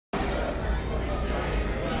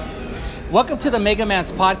Welcome to the Mega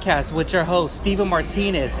Man's podcast with your host, Steven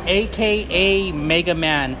Martinez, a.k.a. Mega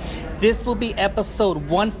Man. This will be episode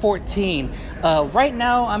 114. Right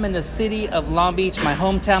now, I'm in the city of Long Beach, my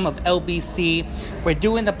hometown of LBC. We're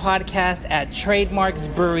doing the podcast at Trademarks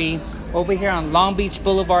Brewery over here on Long Beach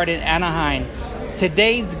Boulevard in Anaheim.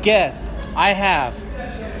 Today's guest, I have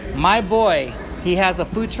my boy. He has a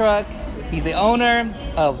food truck. He's the owner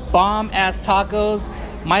of Bomb Azz Tacos.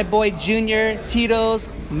 My boy Junior, Tito's,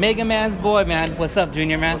 Mega Man's boy, man. What's up,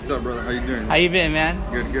 Junior, man? What's up, brother? How you doing? How you been, man?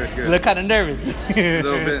 Good. You look kind of nervous. A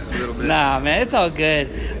little bit. Nah, man, it's all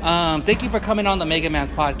good. Thank you for coming on the Mega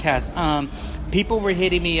Man's podcast. People were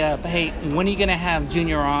hitting me up, hey, when are you going to have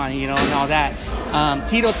Junior on, and all that.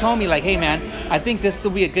 Tito told me, like, hey, man, I think this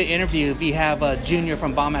will be a good interview if you have Junior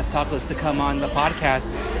from Bomb Azz Tacos to come on the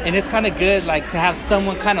podcast. And it's kind of good, like, to have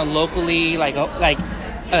someone kind of locally,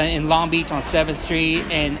 in Long Beach on 7th Street,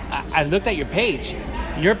 and I looked at your page.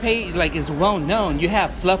 Your page, is well known. You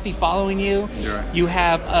have Fluffy following you. Right. You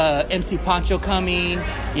have MC Pancho coming.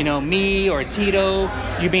 Me or Tito.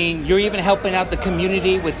 You're even helping out the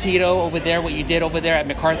community with Tito over there. What you did over there at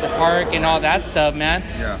MacArthur Park and all that stuff, man.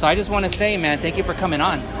 Yeah. So I just want to say, man, thank you for coming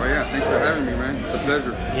on. Oh yeah, thanks for having me, man. It's a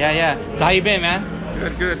pleasure. Yeah. So how you been, man?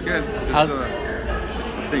 Good. Just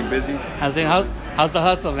staying busy. How's the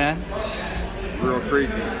hustle, man? Real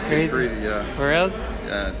crazy. It's crazy, yeah. For reals?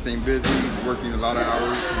 Yeah, staying busy, working a lot of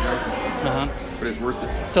hours, but it's worth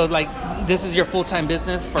it. So, this is your full-time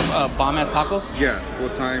business for Bomb Azz Tacos? Yeah,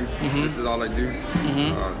 full-time. This is all I do.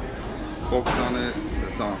 Focus on it,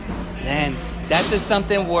 that's all. Man, that's just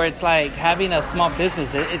something where it's like having a small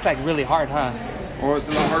business. It's really hard, huh? Oh, it's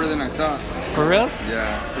a lot harder than I thought. For reals?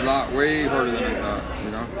 Yeah, it's a lot way harder than I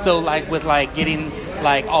thought, So, with getting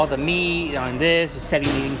all the meat and this, just setting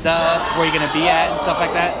things up, where you're gonna be at and stuff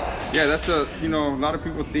like that. Yeah, that's a lot of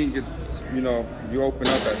people think it's, you open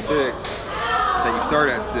up at 6, that you start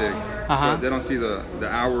at 6. But they don't see the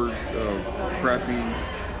hours of prepping,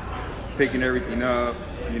 picking everything up.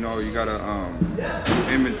 You gotta do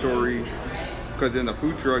inventory, because in the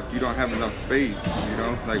food truck you don't have enough space.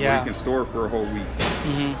 Where you can store for a whole week.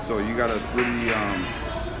 So you gotta really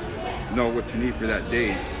know what you need for that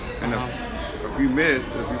day. And if you miss,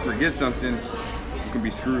 if you forget something, you can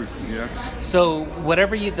be screwed. So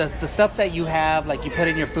whatever the stuff that you have, you put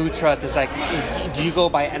in your food truck, is do you go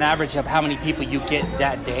by an average of how many people you get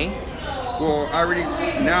that day? Well, I already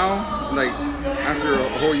now, after a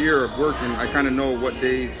whole year of working, I kind of know what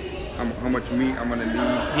days, how much meat I'm gonna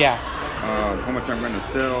need. Yeah. How much I'm gonna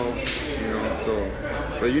sell.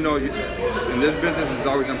 But in this business, it's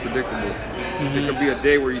always unpredictable. It could be a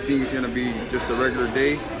day where you think it's gonna be just a regular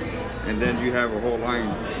day, and then you have a whole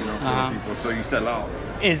line, full of people, so you sell out.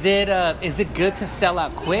 Is it good to sell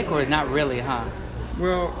out quick, or not really, huh?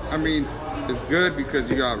 Well, I mean, it's good because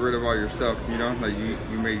you got rid of all your stuff,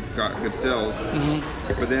 you made good sales,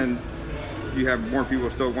 but then you have more people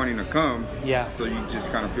still wanting to come. Yeah. So you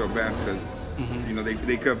just kind of feel bad because,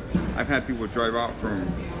 they could. I've had people drive out from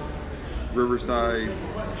Riverside,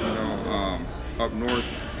 up north,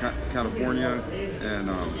 California, and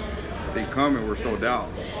they come and we're sold out.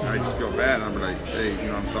 And I just feel bad. I'm like, hey,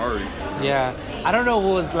 I'm sorry. Yeah. I don't know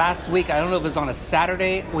what was last week. I don't know if it was on a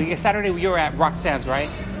Saturday. Saturday you were at Roxanne's, right?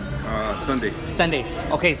 Sunday.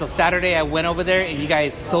 Okay, so Saturday I went over there and you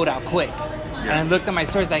guys sold out quick. Yeah. And I looked at my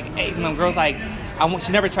stories hey, my girl's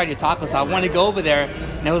she never tried your tacos, so I wanted to go over there,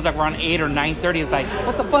 and it was around 8 or 9:30. It's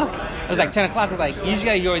what the fuck? It was 10 o'clock. It was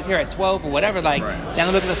usually you're always here at 12 or whatever. Then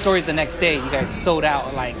I look at the stories the next day. You guys sold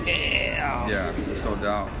out. Damn. Yeah, sold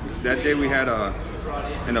out. That day we had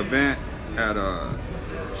an event at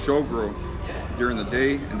Showgirl during the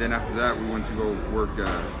day, and then after that we went to go work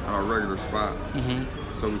at our regular spot.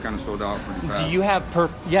 So we kind of sold out pretty fast. Do you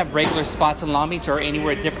have regular spots in Long Beach or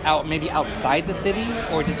anywhere different, maybe outside the city,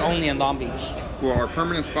 or just only in Long Beach? Well, our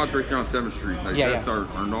permanent spot's right there on 7th Street. That's our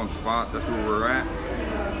known spot. That's where we're at.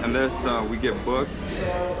 Unless we get booked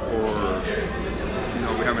or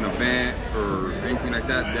we have an event or anything like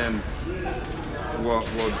that, then we'll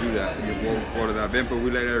do that. We'll go to that event, but we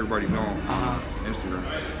let everybody know on Instagram.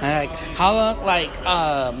 How long?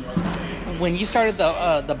 When you started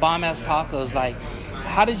the Bomb Azz Tacos,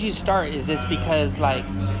 how did you start? Is this because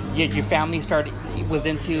your family was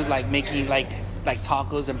into making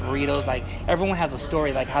tacos and burritos? Everyone has a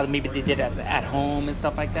story how maybe they did it at home and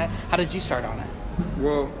stuff like that. How did you start on it?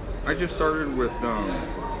 Well, I just started with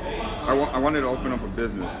I wanted to open up a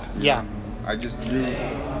business. Yeah. I just knew,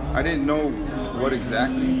 I didn't know what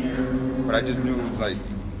exactly, but I just knew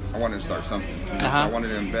I wanted to start something. So I wanted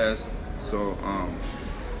to invest. So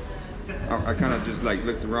I kind of just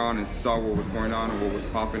looked around and saw what was going on and what was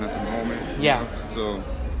popping at the moment. Yeah. So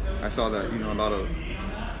I saw that, a lot of,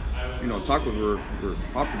 tacos were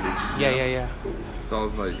popular. Yeah. So I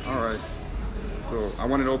was like, all right. So I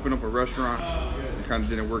wanted to open up a restaurant. It kind of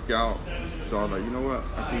didn't work out. So I was like, you know what?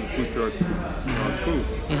 I think food truck, is cool.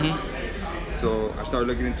 Mm-hmm. So I started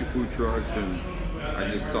looking into food trucks, and I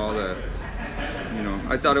just saw that,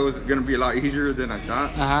 I thought it was going to be a lot easier than I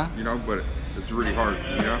thought, but it's really hard,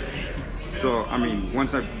 So, I mean,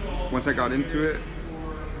 once I got into it,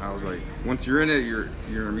 I was like, once you're in it, you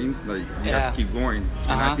know what I mean? Like, you have to keep going.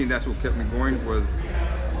 And I think that's what kept me going was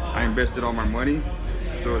I invested all my money.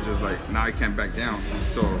 So it's just like, now I can't back down.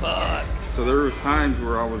 So there was times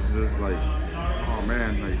where I was just like, oh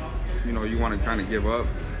man, like, you want to kind of give up,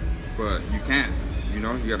 but you can't, you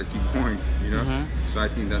got to keep going, So I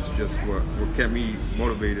think that's just what kept me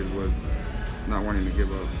motivated was not wanting to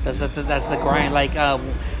give up. That's the grind. Like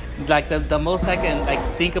the most I can like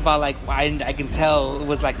think about, like I can tell it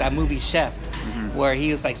was like that movie Chef, where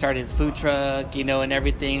he was like starting his food truck, and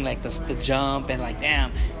everything, like the jump, and like,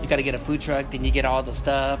 damn, you got to get a food truck, then you get all the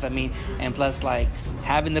stuff. I mean, and plus like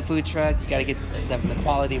having the food truck, you got to get the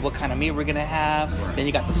quality, what kind of meat we're gonna have. Right. Then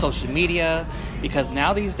you got the social media, because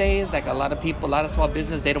now these days, like a lot of small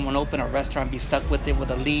business, they don't want to open a restaurant, be stuck with it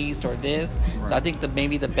with a lease or this. Right. So I think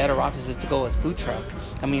maybe the better office is to go as food truck.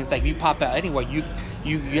 I mean, it's like you pop out anywhere, you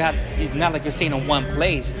have, it's not like you're staying in one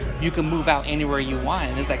place. You can move out anywhere you want,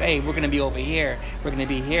 and it's like, hey, we're gonna be over here, we're gonna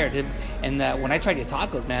be here. And when I tried your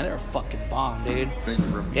tacos, man, they were fucking bomb, dude. Thank you,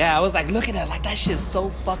 bro. Yeah, I was like looking at it, like that shit's so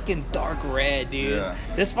fucking dark red, dude. Yeah.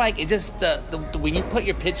 This like it just when you put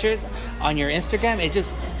your pictures on your Instagram, it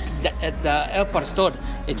just the El Pastor,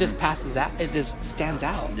 it just passes out. It just stands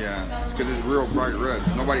out. Yeah, because it's real bright red.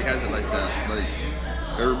 Nobody has it like that. Like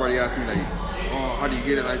everybody asks me, like, oh, how do you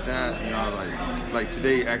get it like that? Like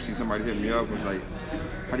today, actually, somebody hit me up was like,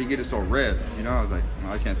 how do you get it so red? I was like,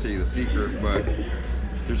 well, I can't tell you the secret, but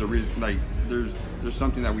there's a reason. Like there's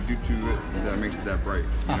something that we do to it that makes it that bright.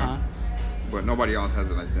 You know? But nobody else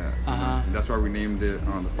has it like that. That's why we named it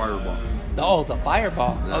the Fireball. Oh, the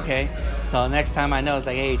Fireball. Yeah. Okay. So next time I know, it's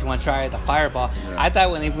like, hey, do you want to try the Fireball? Yeah. I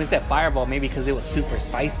thought when they said Fireball, maybe because it was super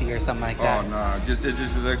spicy or something like that. Oh, no. It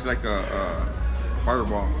just looks like a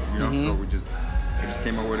Fireball, So we just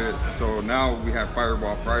came up with it. So now we have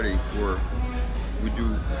Fireball Fridays where we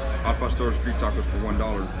do Al Pastor street tacos for $1.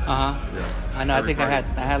 Yeah. I know. I think I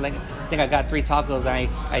got 3 tacos. I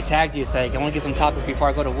tagged you, said, I want to get some tacos before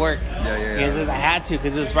I go to work. Yeah. Because I had to,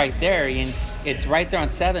 because it was right there, and it's right there on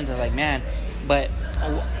 7th. I'm like, man, but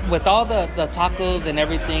with all the tacos and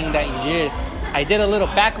everything that you did, I did a little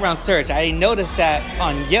background search. I noticed that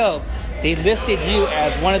on Yelp they listed you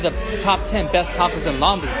as one of the top 10 best tacos in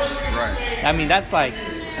Long Beach. Right. I mean, that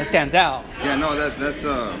stands out. Yeah, no, that's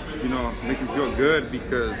makes me feel good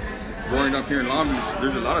because growing up here in Long Beach,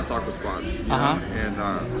 there's a lot of taco spots. And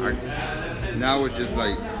now it's just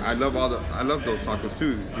like I love those tacos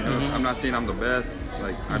too. I'm not saying I'm the best.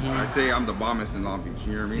 Like I say I'm the bombest in Long Beach.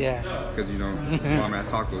 You know what I mean? Yeah. Because Bomb Azz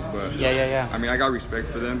Tacos. But yeah. I mean, I got respect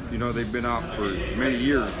for them. They've been out for many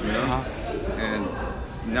years. And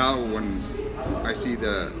now when I see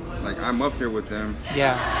that, like, I'm up there with them, it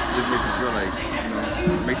just makes me feel like,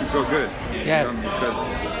 makes me feel good. Yeah. Because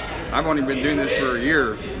I've only been doing this for a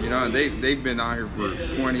year, and they've been out here for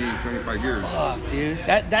 25 years. Fuck, dude.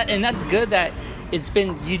 And that's good that it's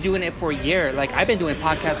been you doing it for a year. Like, I've been doing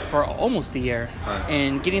podcasts for almost a year,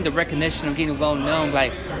 and getting the recognition of getting well known.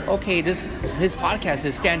 Like, okay, his podcast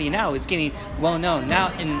is standing out. It's getting well known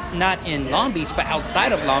now, not in Long Beach, but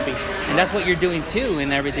outside of Long Beach, and that's what you're doing too,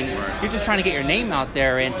 and everything. You're just trying to get your name out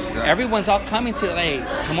there, and everyone's all coming to, like,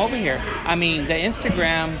 come over here. I mean, the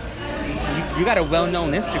Instagram, you got a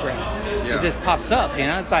well-known Instagram. Yeah. It just pops up,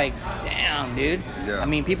 It's like, damn, dude. Yeah. I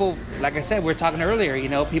mean, people, like I said, we were talking earlier,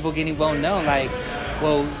 people getting well known. Like,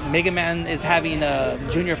 well, Mega Man is having a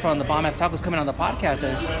junior from the Bomb Azz Tacos coming on the podcast,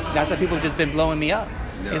 and that's why people have just been blowing me up.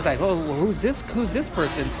 Yeah. It's like, oh, well, who's this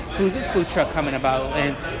person? Who's this food truck coming about?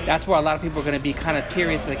 And that's where a lot of people are going to be kind of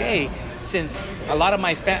curious. Like, hey, since a lot of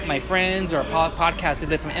my friends or podcasts, they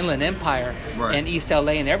live from Inland Empire and East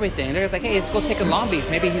LA and everything, they're like, hey, let's go take a Long Beach.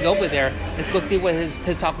 Maybe he's over there. Let's go see what his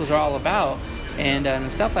tacos are all about.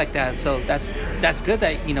 And stuff like that. So that's good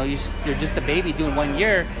that you're just a baby doing 1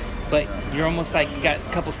 year, but you're almost like got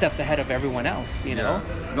a couple steps ahead of everyone else. Yeah.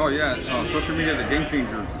 No, yeah. Social media is a game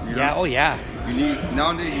changer. Yeah. Oh yeah.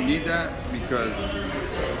 Nowadays you need that because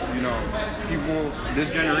people this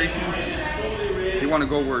generation, they want to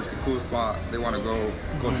go where it's the cool spot. They want to go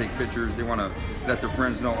take pictures. They want to let their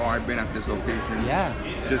friends know, oh, I've been at this location. Yeah.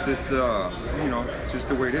 Just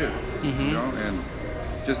the way it is. And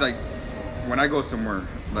just like when I go somewhere,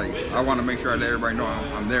 like I want to make sure I let everybody know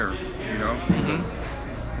I'm there.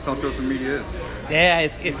 That's how social media is. Yeah,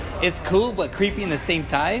 it's cool but creepy in the same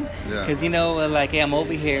time. Yeah. Because, like, hey, I'm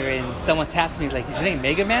over here and someone taps me like, is your name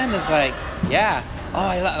Mega Man? It's like, yeah.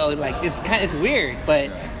 It's weird, but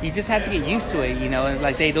you just have to get used to it, And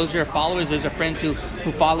like those are your followers, those are friends who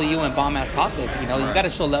follow you in Bomb Azz Tacos. You got to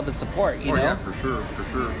show love and support. You know. Yeah, for sure.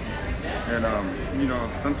 And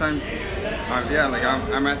sometimes,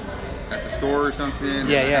 I'm at the store or something. And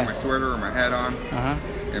I have my sweater or my hat on,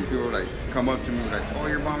 and people like come up to me like, "Oh,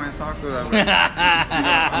 you're Bomb Azz Tacos." I'm like,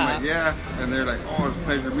 I'm like, yeah, and they're like, "Oh, it's a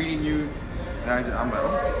pleasure meeting you." And I'm like,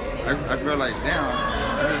 oh, I feel like, damn,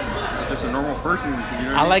 I'm just a normal person.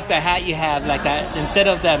 I like the hat you have, like that. Instead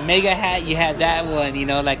of the mega hat, you had that one,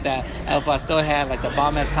 like the El Pastor hat, like the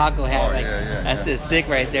Bomb Azz Taco hat. That's just sick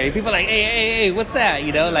right there. People are like, hey, what's that?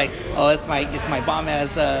 Like, oh, it's my Bomb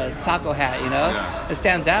Azz Taco hat. It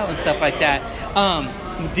stands out and stuff like that.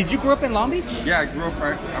 Did you grow up in Long Beach? Yeah, I grew up.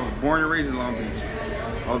 I was born and raised in Long Beach.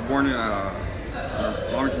 I was born in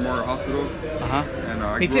Long Beach Memorial Hospital.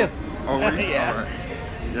 And me too. Oh, really? Yeah. Right.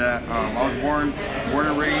 Yeah, I was born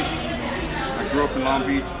and raised. I grew up in Long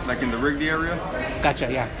Beach, like in the Wrigley area.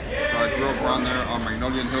 Gotcha, yeah. So I grew up around there on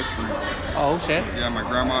Magnolia and Hill Street. Oh, shit. Yeah, my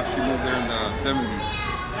grandma, she moved there in the 70s.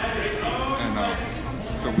 And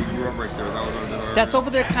so we grew up right there. That's over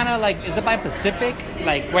there kind of like, is it by Pacific?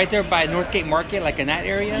 Like right there by Northgate Market, like in that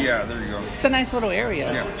area? Yeah, there you go. It's a nice little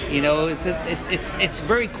area. Yeah. It's just, it's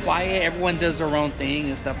very quiet. Everyone does their own thing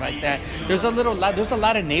and stuff like that. There's a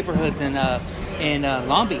lot of neighborhoods in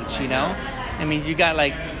Long Beach, I mean, you got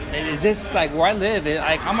like, is this like where I live?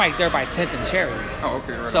 I'm right there by 10th and Cherry. Oh,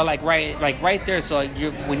 okay. Right. So right there. So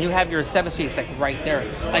when you have your 7th Street, it's like right there,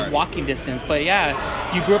 like walking distance. But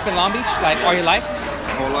yeah, you grew up in Long Beach like all your life?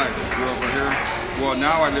 My whole life. Grew up right here. Well,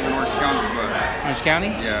 now I live in Orange County, but Orange County?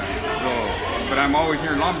 Yeah. So, but I'm always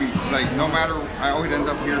here in Long Beach. Like no matter, I always end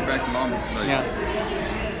up here back in Long Beach. Like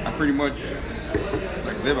I pretty much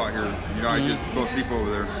like live out here. I just go sleep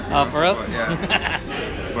over there. Oh, for us? But, yeah.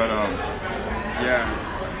 But yeah.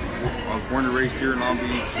 I was born and raised here in Long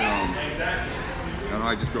Beach.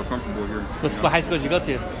 I just feel comfortable here. What high school did you go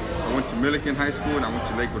to? I went to Milliken High School and I went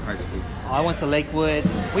to Lakewood High School. Oh, I went to Lakewood.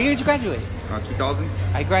 What year did you graduate? 2000.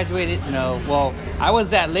 I graduated. No, well, I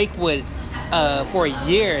was at Lakewood for a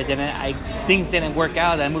year. Then things didn't work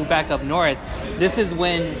out. I moved back up north. This is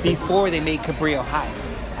before they made Cabrillo High.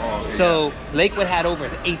 Oh, okay, so Lakewood had over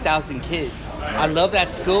 8,000 kids. I love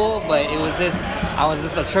that school, but I was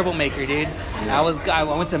just a troublemaker, dude. Yeah. I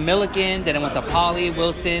went to Milliken, then I went to Poly,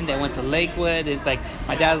 Wilson, then went to Lakewood. It's like,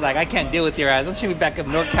 my dad was like, I can't deal with your ass. Let's shoot me back up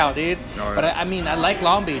NorCal, dude. Right. But I like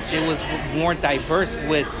Long Beach. It was more diverse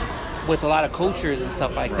with a lot of cultures and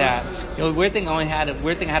stuff like that. The weird thing I had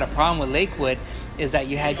a problem with Lakewood is that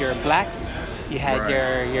you had your blacks. You had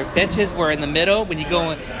your benches were in the middle. When you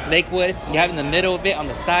go in Lakewood, you have in the middle of it on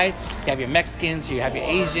the side, you have your Mexicans, you have your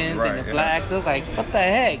Asians, and your blacks. It was like, what the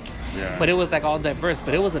heck? Yeah. But it was like all diverse.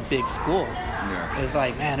 But it was a big school. Yeah. It's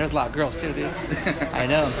like, man, there's a lot of girls too, dude. I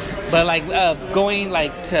know. But like going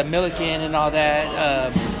like to Milliken and all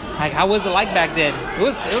that, like how was it like back then? It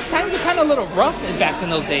was times were kind of a little rough back in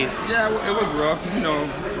those days. Yeah, it was rough.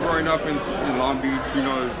 Growing up in Long Beach,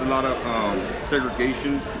 there's a lot of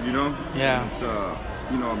segregation. Yeah. It's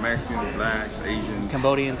Mexicans, blacks, Asians,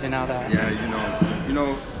 Cambodians, and all that. Yeah,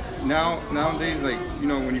 nowadays, like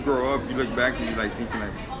when you grow up, you look back and you like thinking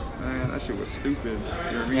like, man, that shit was stupid.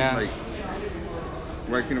 You know what I mean? Yeah. Like,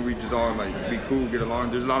 why can't we just all like be cool, get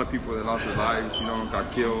along? There's a lot of people that lost their lives,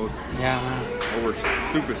 got killed. Yeah, man. Over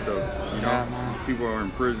stupid stuff. Yeah, man. People are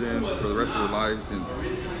in prison for the rest of their lives, and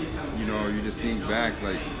you just think back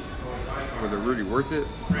like, was it really worth it?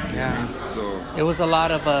 Yeah. So it was a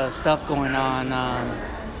lot of stuff going on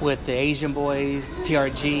with the Asian boys,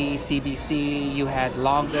 TRG, CBC. You had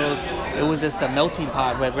Longos. It was just a melting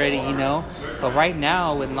pot already, But right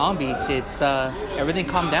now with Long Beach, it's everything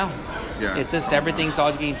calmed down. Yeah. It's just everything's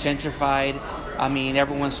all getting gentrified. I mean,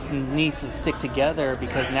 everyone needs to stick together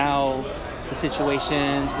because now the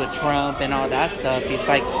situations with Trump and all that stuff, it's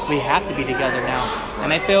like we have to be together now. Right.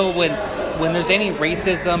 And I feel when there's any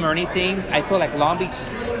racism or anything, I feel like Long Beach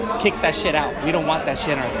kicks that shit out. We don't want that shit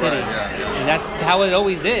in our city. Right, yeah. And that's how it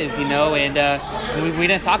always is, And we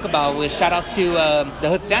didn't talk about with shout outs to the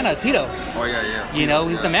Hood Santa, Tito. Oh, yeah.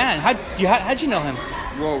 He's the man. How'd you know him?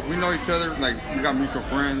 Well, we know each other, like, we got mutual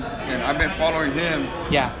friends, and I've been following him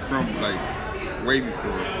from, like, way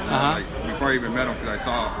before. Like, before I even met him, because I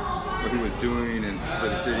saw what he was doing and for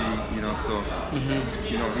the city, so,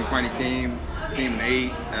 he finally came and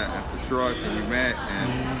ate at the truck, and we met,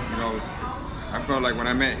 and, I felt like when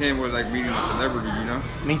I met him, it was like meeting a celebrity, you know?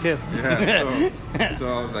 Me too. Yeah, so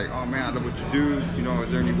I was like, oh man, I love what you do. You know, is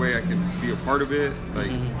there any way I can be a part of it?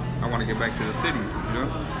 Like, I want to get back to the city, you know?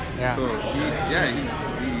 Yeah. So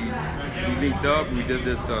he linked up. We did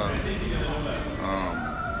this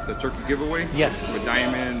the turkey giveaway. Yes. With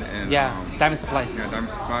Diamond and Diamond Supplies. Yeah,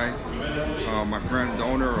 Diamond Supply. My friend, the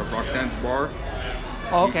owner of Roxanne's Bar.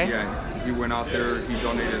 Oh, okay. He went out there. He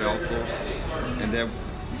donated also, and then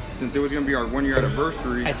since it was gonna be our 1 year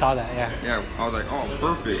anniversary, I saw that. Yeah. Yeah, I was like, oh,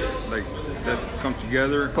 perfect. Like, let's come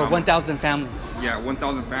together for 1,000 families. Yeah,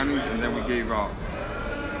 1,000 families, and then we gave out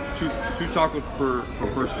two tacos per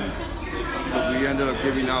person. So we ended up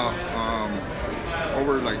giving out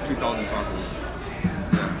over like 2,000 tacos.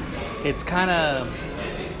 Yeah. It's kind of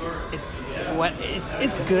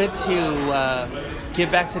it's good to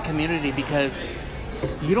give back to the community because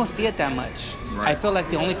you don't see it that much. Right. I feel like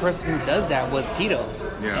the only person who does that was Tito.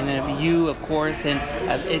 Yeah. And then you, of course, and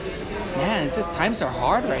it's just times are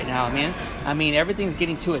hard right now, man. I mean, everything's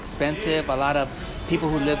getting too expensive. A lot of people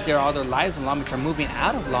who lived there all their lives in Long Beach are moving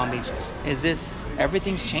out of Long Beach.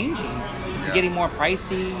 Everything's changing. It's getting more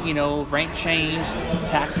pricey, you know, rent change,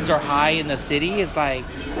 taxes are high in the city. It's like,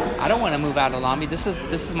 I don't want to move out of Long Beach. This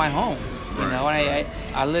is my home, you know, and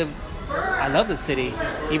I love the city.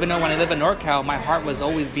 Even though when I live in NorCal, my heart was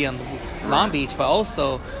always be in Long Beach, but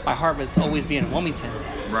also my heart was always be in Wilmington,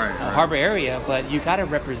 Harbor area. But you got to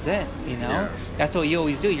represent, you know. Yeah. That's what you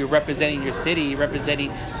always do. You're representing your city. You're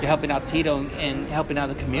helping out Tito and helping out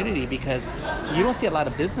the community because you don't see a lot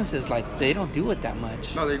of businesses they don't do it that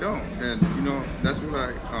much. No, they don't. And you know, that's what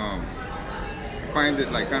I find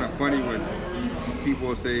it like kind of funny when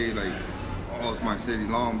people say like, oh, it's my city,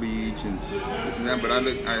 Long Beach, and this and that. But I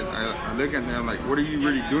look at them like, what are you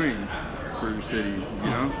really doing for your city? You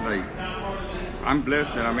know, like, I'm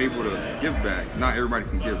blessed that I'm able to give back. Not everybody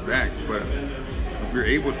can give back, but if you're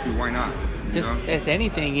able to, why not? If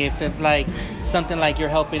anything, if like something like you're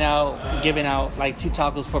helping out, giving out like 2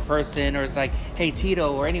 tacos per person, or it's like, hey,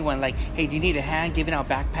 Tito or anyone, like, hey, do you need a hand giving out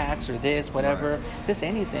backpacks or this, whatever, just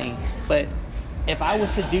anything. But if I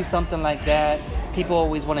was to do something like that, people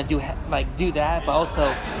always want to do that, but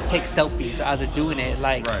also take selfies as they're doing it.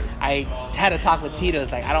 Like, I had a talk with Tito.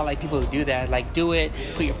 It's like, I don't like people who do that. Like, do it,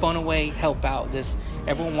 put your phone away, help out. Just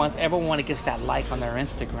everyone want to get that like on their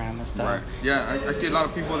Instagram and stuff. Right. Yeah, I see a lot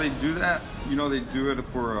of people. They do that. You know, they do it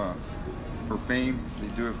for fame. They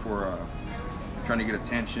do it for trying to get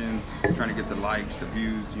attention, trying to get the likes, the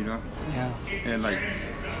views. You know. Yeah. And like,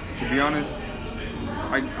 to be honest,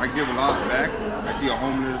 I give a lot back. I see a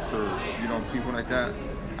homeless or, you know, people like that.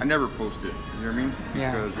 I never post it. You know what I mean?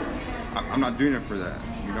 Yeah. Because I'm not doing it for that.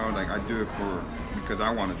 You know, like, I do it because I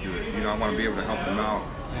want to do it. You know, I want to be able to help them out.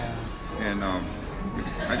 Yeah. And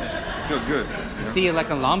it feels good. You see it like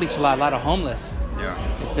in Long Beach, a lot of homeless.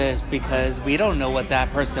 Yeah. It says because we don't know what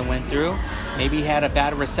that person went through. Maybe he had a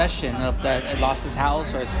bad recession of that, lost his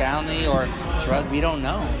house or his family or drug. We don't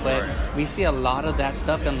know. But we see a lot of that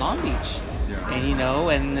stuff in Long Beach. And, you know,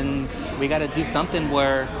 and then we got to do something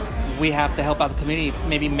where we have to help out the community,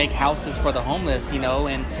 maybe make houses for the homeless, you know,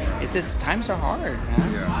 and it's just, times are hard,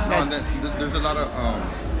 man. Yeah. No, there's a lot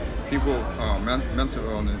of people, mental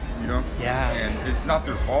illness, you know? Yeah. And it's not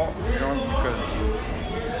their fault, you know, because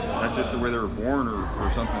that's just the way they were born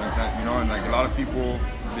or something like that, you know? And, like, a lot of people,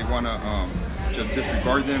 they want to just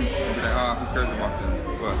disregard them and be like, who cares about them?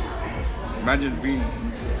 But imagine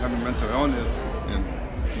having mental illness and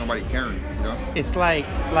nobody caring, you know? It's like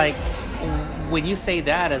when you say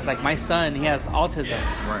that, it's like my son, he has autism.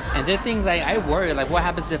 Right. And there are things I worry, like what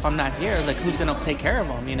happens if I'm not here? Like, who's going to take care of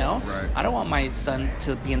him, you know? Right. I don't want my son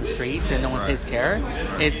to be in the streets and no one takes care.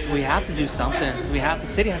 Right. We have to do something. The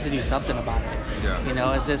city has to do something about it. Yeah. You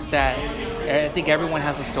know, it's just that I think everyone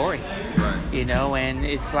has a story. Right. You know, and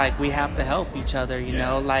it's like we have to help each other, you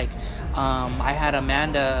know, like I had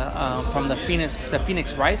Amanda from the Phoenix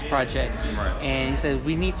Rise Project, and he said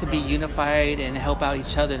we need to be unified and help out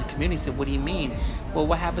each other in the community. He said, what do you mean? Well,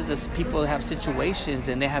 what happens is people have situations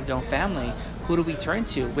and they have their own family. Who do we turn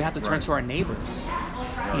to? We have to turn to our neighbors.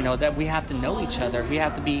 You know, that we have to know each other. We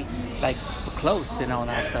have to be like close and all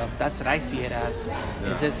that stuff. That's what I see it as.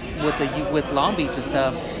 Is this with Long Beach and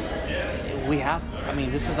stuff?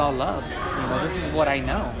 This is all love. You know, this is what I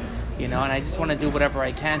know. You know, and I just want to do whatever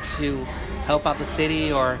I can to help out the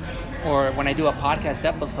city, or when I do a podcast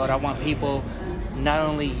episode, I want people, not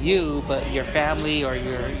only you, but your family or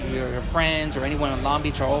your friends or anyone in Long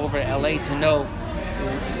Beach or all over LA to know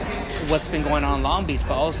what's been going on in Long Beach,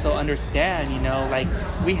 but also understand, you know, like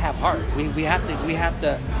we have heart. We have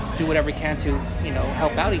to do whatever we can to, you know,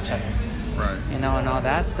 help out each other. Right. You know, and all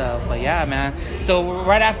that stuff. But yeah, man. So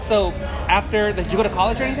after, did you go to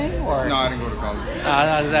college or anything? Or No, I didn't go to college.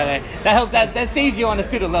 That helped. That saves you on a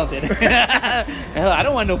student loan, then. Hell, I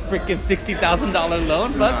don't want no freaking $60,000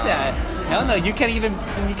 loan. Fuck that. Hell no, you can't even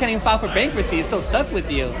file for bankruptcy. It's still stuck with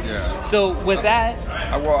you. Yeah. So with that,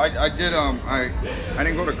 I did. I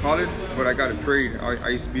didn't go to college, but I got a trade. I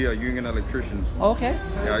used to be a union electrician. okay.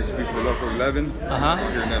 Yeah, I used to be for Local 11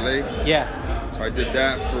 here in LA. Yeah. I did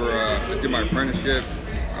that for. I did my apprenticeship.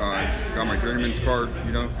 Got my journeyman's card.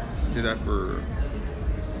 You know, did that for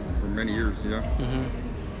many years. You know.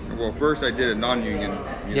 Mm-hmm. Well, first I did a non-union.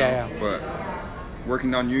 Yeah. But working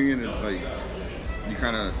non-union is like you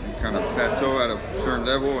kind of plateau at a certain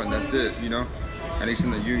level, and that's it. You know. At least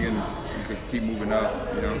in the union, you could keep moving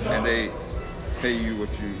up. You know, and they pay you what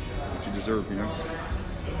you deserve. You know.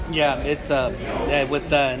 Yeah, it's with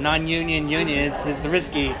the non-union union, it's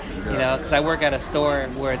risky, you know, because I work at a store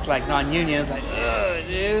where it's like non-union. It's like, ugh,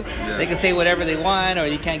 dude, they can say whatever they want, or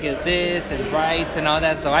you can't get this and rights and all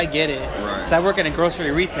that. So I get it. Right. Because I work in a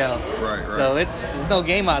grocery retail. Right. So it's no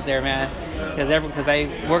game out there, man. Because I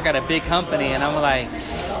work at a big company, and I'm like,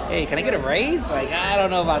 hey, can I get a raise? Like, I don't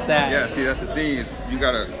know about that. Yeah, see, that's the thing is you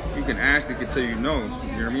can ask, they can tell you no. You know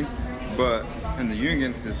what I mean? But in the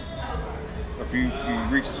union, if you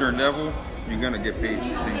reach a certain level, you're gonna get paid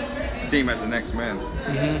same as the next man.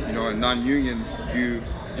 Mm-hmm. You know, in non-union,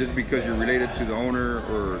 just because you're related to the owner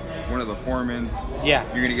or one of the foremen, you're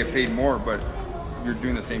gonna get paid more, but you're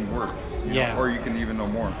doing the same work. You know, or you can even know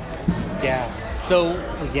more. Yeah. So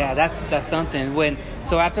that's something.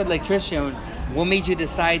 So after electrician, what made you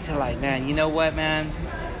decide to like, man, you know what, man?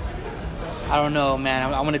 I don't know,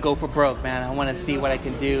 man. I want to go for broke, man. I want to see what I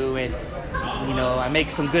can do, and you know, I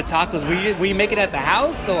make some good tacos. Were you make it at the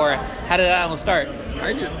house, or how did that all start?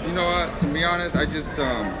 I just, you know what? To be honest, I just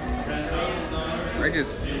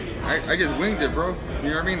winged it, bro. You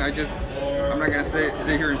know what I mean? I'm not gonna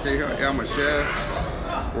sit here and say, hey, I'm a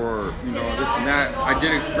chef, or you know, this and that. I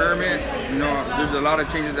did experiment. You know, there's a lot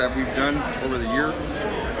of changes that we've done over the year.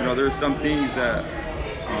 You know, there's some things that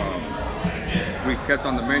we've kept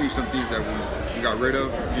on the menu, some things that we got rid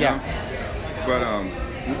of. You know? But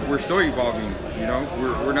we're still evolving. You know,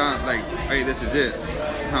 we're not like, hey, this is it.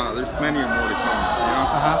 No, there's plenty more to come. You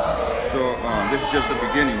know. So this is just the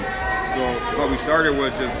beginning. So what we started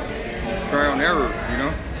was just trial and error. You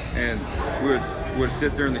know, and would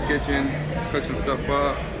sit there in the kitchen, cook some stuff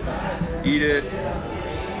up, eat it.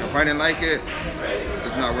 If I didn't like it,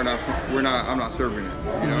 I'm not serving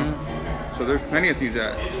it, you know? So there's plenty of things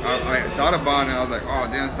that I thought about, and I was like, oh,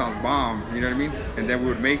 damn, that sounds bomb, you know what I mean? And then we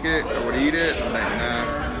would make it, I would eat it, I'm like,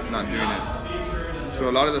 nah, not doing it. So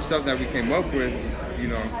a lot of the stuff that we came up with, you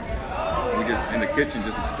know, we just, in the kitchen,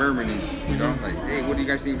 just experimenting, you know? Like, hey, what do you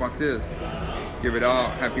guys think about this? Give it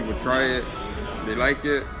out, have people try it, they like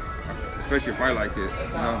it, especially if I like it,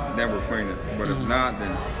 you know, then we're putting it. But if not,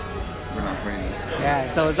 then we're not putting it. Yeah,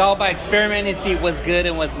 so it's all about experimenting, see what's good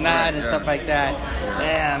and what's not, and stuff like that.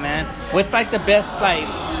 Yeah, man. What's like the best, like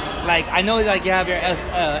I know like you have your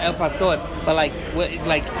El Pastor, but like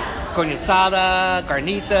carne asada,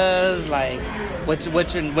 carnitas, like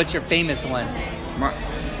what's your famous one?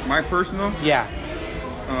 My personal? Yeah.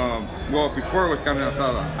 Well, before it was carne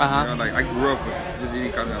asada. You know, like I grew up with just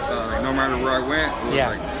eating carne asada. Like no matter where I went, it was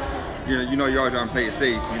like, you know, you always trying to play it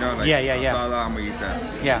safe, you know, like asada, I'm gonna eat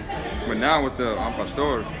that. Yeah. But now with the al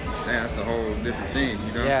pastor, that's a whole different thing,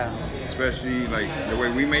 you know. Yeah. Especially like the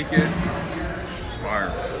way we make it, it's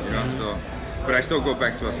fire, you know. So, but I still go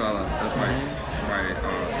back to asada. That's my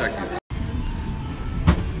second.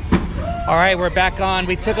 All right, we're back on.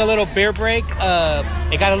 We took a little beer break.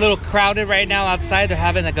 It got a little crowded right now outside. They're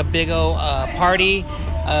having like a big old party.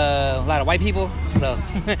 A lot of white people, so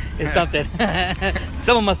it's something.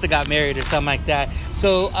 Someone must have got married or something like that.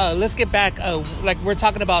 So let's get back. Like we're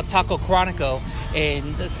talking about Taco Chronicle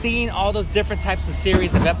and seeing all those different types of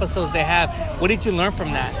series of episodes they have. What did you learn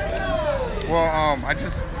from that? Well, I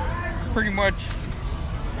just pretty much,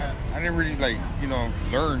 I didn't really like, you know,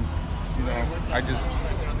 learn. You know, I just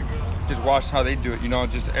watched how they do it. You know,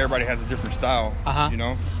 just everybody has a different style. You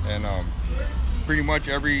know, and pretty much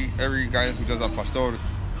every guy who does al pastor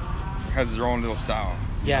has their own little style.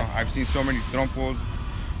 You know? I've seen so many trompos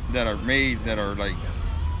that are made that are like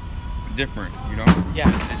different, you know.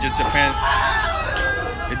 It just depends.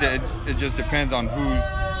 It just depends on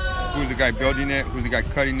who's the guy building it, who's the guy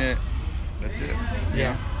cutting it. That's it.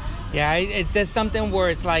 Yeah, it's just something where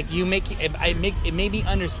it's like it made me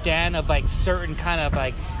understand of like certain kind of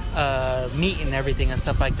like meat and everything and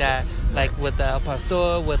stuff like that. Like with the al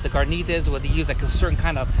pastor, with the carnitas, where they use like a certain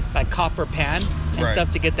kind of like copper pan. and stuff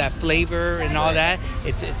to get that flavor and all that.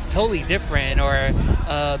 It's totally different. Or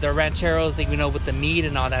the rancheros, like, with the meat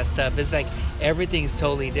and all that stuff. It's like everything's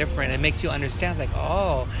totally different. It makes you understand. It's like,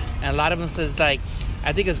 oh, and a lot of them says like,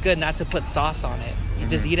 I think it's good not to put sauce on it. You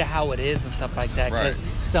just eat it how it is and stuff like that, because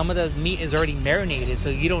some of the meat is already marinated, so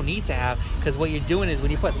you don't need to have. Because what you're doing is when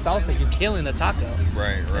you put salsa, you're killing the taco.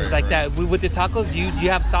 Right. It's like that with the tacos. Do you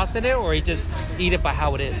have sauce in it, or you just eat it by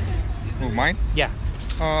how it is? Who, mine? Yeah.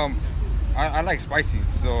 I like spicy,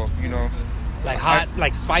 so like hot,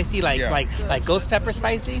 like spicy, like ghost pepper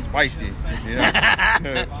spicy. Spicy,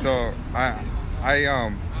 So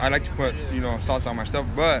I like to put salsa on my stuff,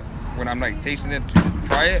 but when I'm like tasting it to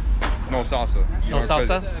try it, no salsa. No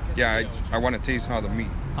salsa? Yeah, I want to taste how the meat.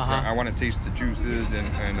 I want to taste the juices and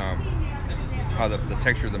how the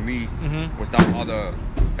texture of the meat without all the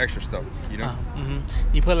extra stuff.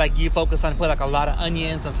 You focus on put a lot of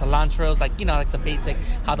onions and cilantros, like the basic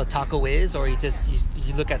how the taco is, or you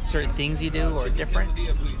look at certain things you do or different.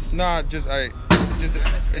 No,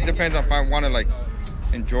 it depends on if I want to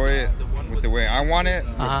enjoy it with the way I want it.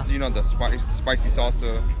 With, the spicy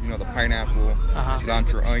salsa, the pineapple,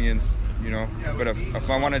 cilantro, onions. But if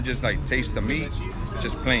I want to just taste the meat,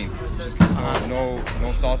 just plain, no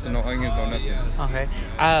salsa, no onions, no nothing. Okay.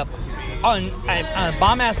 On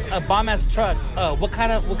Bomb Azz trucks, what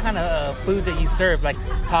kind of food that you serve? Like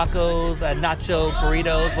tacos, nacho,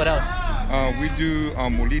 burritos. What else? We do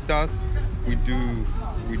molitas. We do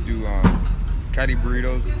Cali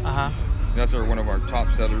burritos. That's one of our top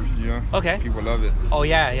sellers, Okay. People love it. Oh,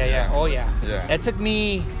 yeah. Oh, yeah. Yeah. It took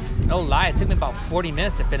me, no lie, it took me about 40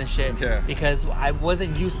 minutes to finish it. Yeah. Because I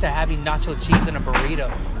wasn't used to having nacho cheese in a burrito.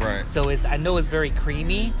 Right. So I know it's very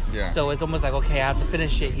creamy. Yeah. So it's almost like, okay, I have to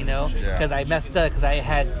finish it, Because I messed up, because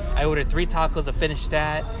I ordered 3 tacos to finish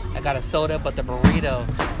that. I got a soda, but the burrito.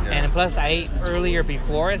 Yeah. And plus, I ate earlier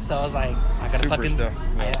before it, so I was like, I had to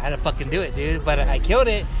fucking do it, dude. But I killed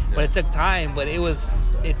it, but it took time. But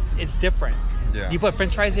it's different. Yeah. You put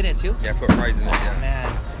French fries in it too? Yeah, I put fries in it. Yeah.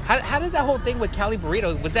 Man, how did that whole thing with Cali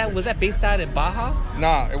burrito? Was that based out in Baja?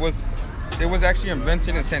 Nah, it was actually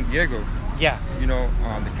invented in San Diego. Yeah.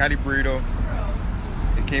 The Cali burrito.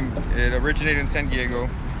 It originated in San Diego.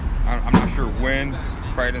 I'm not sure when,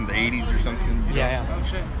 probably in the 80s or something. Yeah. Oh,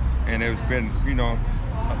 shit. And it's been,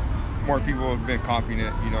 more people have been copying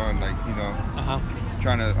it,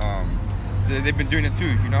 trying to. They've been doing it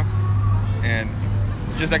too, and.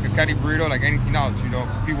 Just like a Cali burrito, like anything else,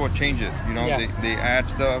 people change it. They add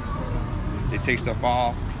stuff, they take stuff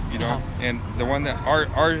off, And the one that our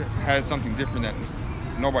has something different that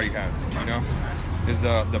nobody has, is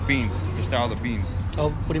the beans, the style of the beans. Oh,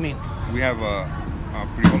 what do you mean? We have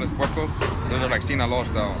frijoles puercos. Those are like Sinaloa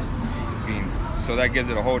style beans, so that gives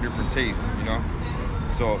it a whole different taste,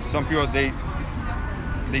 So some people they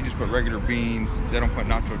just put regular beans. They don't put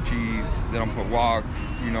nacho cheese. They don't put wok.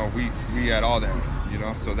 We add all that.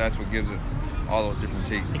 So that's what gives it all those different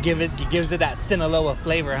tastes. It gives it that Sinaloa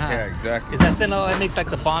flavor, huh? Yeah, exactly. Is that Sinaloa makes like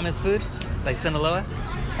the bombest food, like Sinaloa?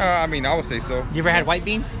 I would say so. You ever had white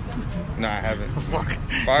beans? No, I haven't. Fuck.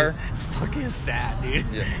 Fire? Fucking sad, dude.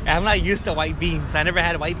 Yeah. I'm not used to white beans. I never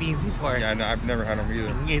had white beans before. Yeah, no, I've never had them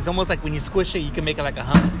either. It's almost like when you squish it, you can make it like a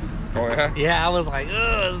hummus. Oh, yeah? Yeah, I was like,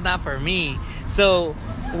 ugh, it's not for me. So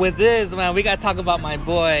with this, man, we got to talk about my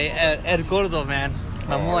boy, El Gordo, man.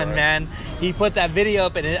 Mamon, man. He put that video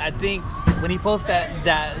up, and I think when he posts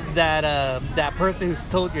that person who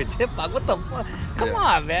stole your tip box, what the fuck? Come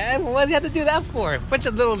on, man. What does he have to do that for? Bunch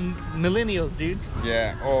of little millennials, dude.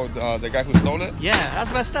 Yeah. Oh, the guy who stole it? Yeah,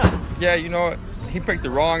 that's messed up. Yeah, he picked the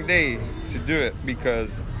wrong day to do it, because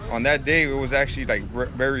on that day it was actually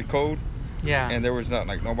very cold. Yeah. And there was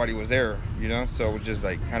nobody was there, so it was just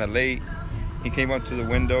kind of late. He came up to the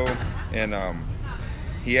window and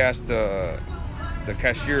he asked the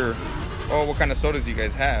cashier, "Oh, what kind of sodas do you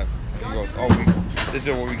guys have?" And he goes, "Oh, this is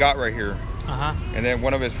what we got right here." And then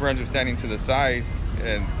one of his friends was standing to the side,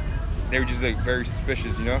 and they were just very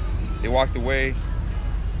suspicious, They walked away,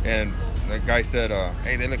 and the guy said,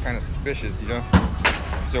 "Hey, they look kind of suspicious,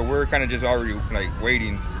 So we're kind of just already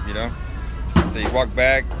waiting, So he walked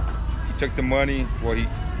back, he took the money, well, he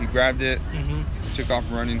grabbed it, took off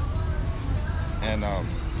running, and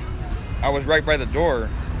I was right by the door,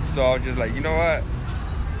 so I was just like, you know what?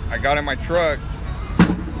 I got in my truck,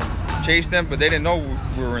 chased them, but they didn't know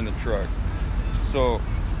we were in the truck. So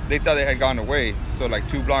they thought they had gone away. So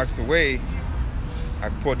 2 blocks away, I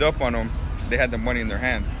pulled up on them. They had the money in their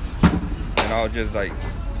hand. And I was just I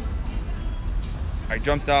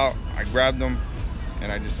jumped out, I grabbed them,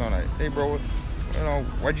 and I just told them, "Hey bro,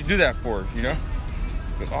 why'd you do that for?"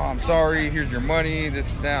 He goes, oh, I'm sorry, here's your money, this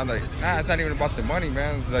and that. I'm like, nah, it's not even about the money,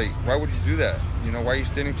 man. It's like, why would you do that? You know, why are you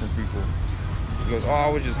stealing from people? He goes, oh, I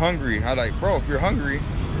was just hungry. I'm like, bro, if you're hungry,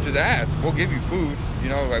 just ask. We'll give you food. You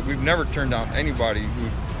know, like, we've never turned down anybody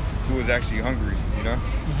who was actually hungry, you know?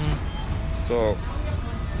 Mm-hmm. So,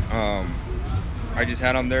 I just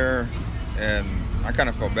had him there, and I kind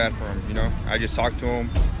of felt bad for him, you know? I just talked to him,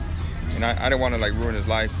 and I didn't want to, like, ruin his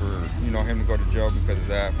life or, you know, him to go to jail because of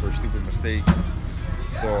that, for a stupid mistake.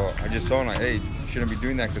 So I just told him, like, hey, you shouldn't be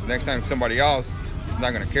doing that, because next time somebody else is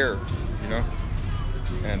not going to care, you know?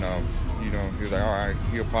 And, you know, he was like, all right,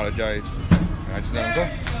 he apologized, and I just let him go.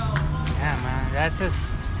 Yeah, man, that's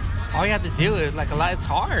just, all you have to do is, like, it's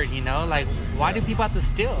hard, you know? Like, why do people have to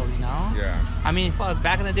steal, you know? Yeah. I mean,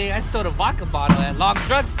 back in the day, I stole a vodka bottle at Long's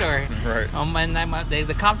drugstore. Right. And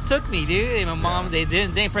the cops took me, dude. And my mom, they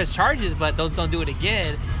didn't press charges, but don't do it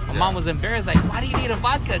again. My mom was embarrassed, like, why do you need a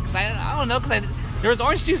vodka? Because I don't know, because there was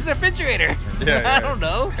orange juice in the refrigerator. I don't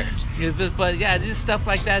know. But yeah, just stuff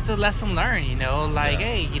like that. It's a lesson learned, you know? Like,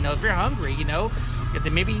 hey, you know, if you're hungry, you know,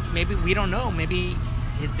 maybe we don't know. Maybe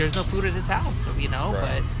there's no food at this house, you know?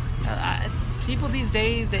 Right. But people these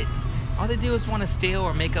days, all they do is want to steal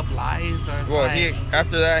or make up lies. Or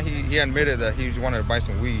after that, he admitted that he wanted to buy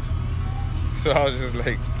some weed. So I was just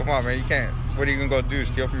like, come on, man, you can't. What are you going to go do?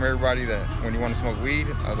 Steal from everybody that when you want to smoke weed?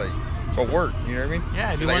 I was like, go work, you know what I mean?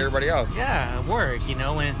 Yeah. Like everybody else. Yeah, work, you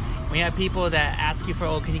know, when you have people that ask you for,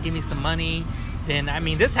 oh, can you give me some money? Then, I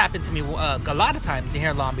mean, this happened to me a lot of times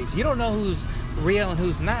here in Long Beach. You don't know who's real and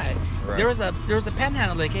who's not. Right. There was a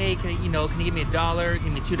panhandle like, hey, can you give me $1?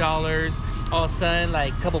 Give me $2. All of a sudden,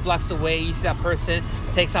 like a couple blocks away, you see that person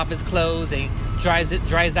takes off his clothes and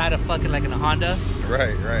drives out of fucking like in a Honda.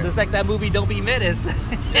 Right. It's like that movie Don't Be Menace.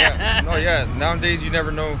 Yeah. Nowadays, you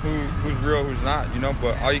never know who's real, who's not, you know.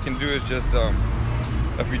 But all you can do is just,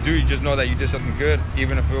 if you do, you just know that you did something good,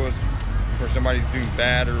 even if it was for somebody doing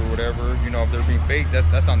bad or whatever. You know, if they're being fake,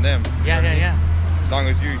 that's on them. Yeah. As long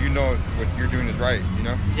as you know what you're doing is right, you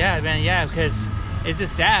know. Yeah, man. Yeah, because it's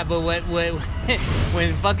just sad. But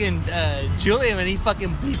when fucking Julian, when he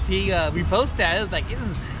reposted that, it was like,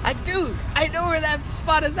 dude, I know where that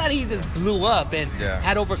spot is at. He just blew up and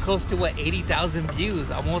had over close to 80,000 views,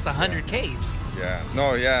 almost 100Ks. Yeah.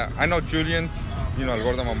 No, yeah. I know Julian, you know, El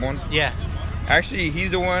Gordo Mamon. Yeah. Actually,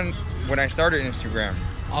 he's the one when I started Instagram.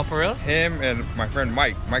 All for real? Him and my friend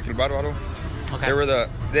Mike El Barbaro. Okay.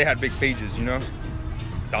 They had big pages, you know,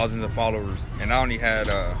 thousands of followers, and I only had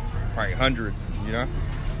probably hundreds, you know.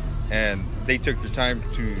 And they took their time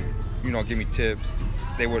to, you know, give me tips.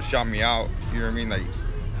 They would shout me out, you know what I mean? Like,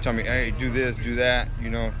 tell me, hey, do this, do that, you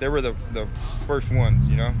know. They were the first ones,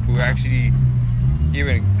 you know, who actually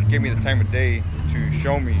even gave me the time of day to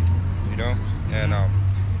show me, you know. And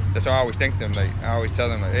that's how I always thank them. Like, I always tell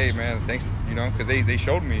them, like, hey, man, thanks, you know, because they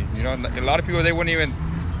showed me, you know. A lot of people, they wouldn't even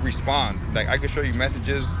respond. Like, I could show you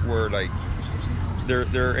messages where, like, their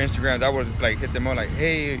Instagrams, I would, like, hit them up, like,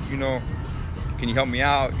 hey, you know, can you help me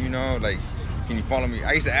out, you know, like, can you follow me?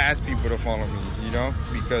 I used to ask people to follow me, you know,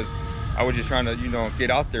 because I was just trying to, you know, get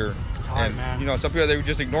out there. It's hard, and, man. you know, some people, they would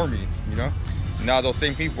just ignore me, you know. Now those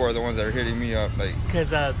same people are the ones that are hitting me up, like, because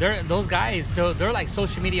those guys, they're like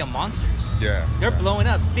social media monsters. Yeah, they're blowing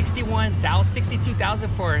up. 62,000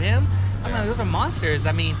 for him. I mean, those are monsters.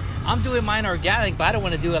 I mean, I'm doing mine organic, but I don't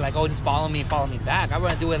want to do it like, oh, just follow me back. I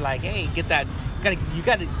want to do it like, hey, get that. You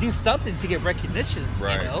got to do something to get recognition.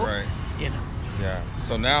 Right, you know? right. You know. Yeah.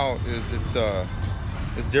 So now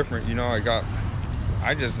it's different. You know,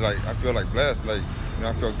 I just like, I feel like blessed. Like, you know,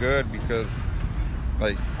 I feel good because,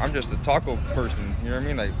 like, I'm just a taco person, you know what I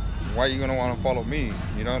mean? Like, why are you gonna want to follow me,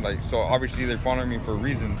 you know? Like, so obviously they're following me for a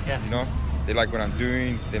reason. Yes. You know, they like what I'm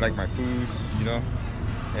doing, they like my food, you know,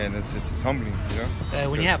 and it's humbling, you know.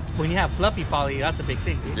 When you have Fluffy follow you, that's a big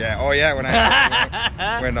thing, dude. Yeah. Oh yeah.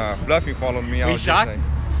 When Fluffy followed me, I was shocked? Just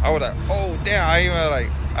like, I was like, oh damn! I even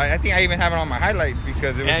I think I even have it on my highlights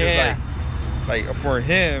because it was like for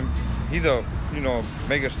him, he's a, you know,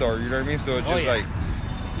 mega star, you know what I mean? So it's just like,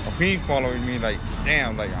 he following me, like,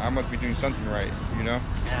 damn, like, I must be doing something right, you know?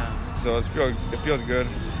 Yeah. So it feels good.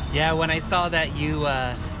 Yeah, when I saw that you,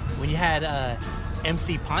 when you had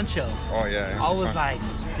MC Pancho. Oh, yeah. I was like,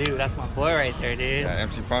 dude, that's my boy right there, dude. Yeah,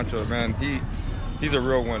 MC Pancho, man, he's a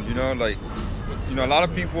real one, you know? Like, you know, a lot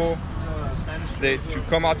of people, to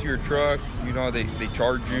come out to your truck, you know, they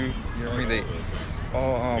charge you, you know what I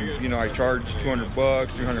mean? You know, I charge $200,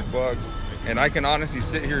 $300, and I can honestly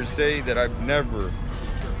sit here and say that I've never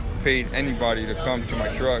paid anybody to come to my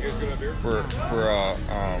truck for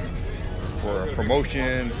a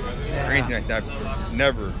promotion or anything like that.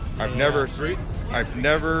 Never. I've never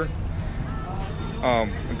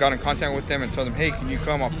got in contact with them and told them, hey, can you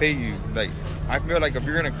come? I'll pay you. Like, I feel like if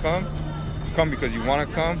you're gonna come because you want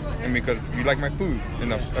to come and because you like my food.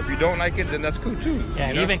 And if you don't like it, then that's cool too. Yeah,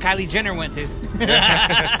 you know? Even Kylie Jenner went to.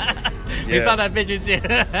 Yeah. We saw that picture too.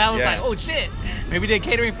 I was like, oh shit, maybe they're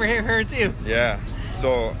catering for her too. Yeah.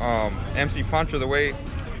 So MC Pancho, the way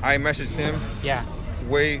I messaged him,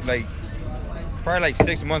 way like probably like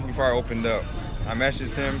 6 months before I opened up, I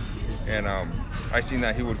messaged him and I seen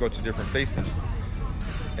that he would go to different places.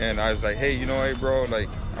 And I was like, hey, hey, bro, like,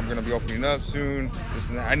 I'm going to be opening up soon. This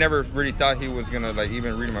and that. I never really thought he was going to, like,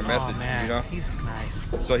 even read my message, man. He's nice.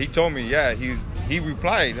 So he told me, he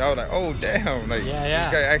replied. I was like, oh, damn. Like, this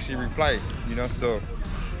guy actually replied, So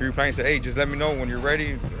he replied and said, hey, just let me know when you're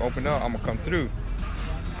ready. Open up. I'm going to come through.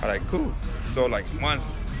 I was like, cool. So, like, months,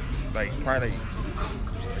 like, probably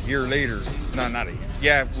a year later. Not a year.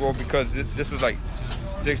 Yeah, well, because this was, like,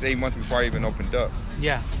 6-8 months before I even opened up.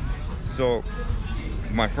 Yeah. So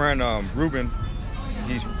my friend Ruben,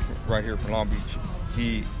 he's right here from Long Beach.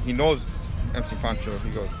 He knows MC Pancho. He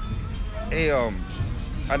goes, hey, I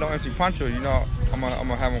know MC Pancho. I'm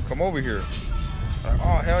gonna have him come over here. I'm like,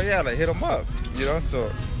 oh hell yeah, like hit him up.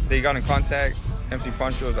 So they got in contact. MC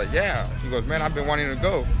Pancho was like, yeah. He goes, man, I've been wanting to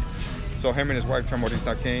go. So him and his wife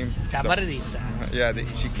Chamorita came. Chamorita. Yeah, They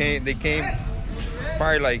came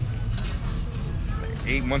probably like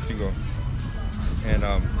 8 months ago. And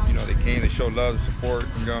they came, they showed love, support,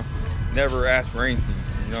 never asked for anything.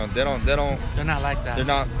 They're not like that. They're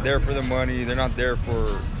not there for the money, they're not there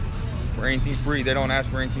for anything free. They don't ask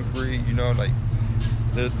for anything free, like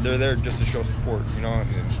they're there just to show support, and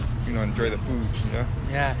enjoy the food,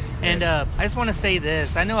 Yeah. And I just want to say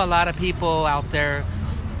this. I know a lot of people out there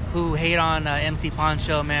who hate on MC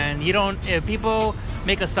Pancho, man. If people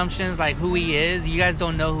make assumptions like who he is, you guys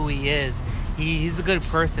don't know who he is. He's a good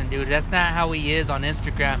person, dude. That's not how he is on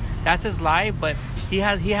Instagram. That's his life, but he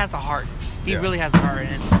has a heart. He really has a heart,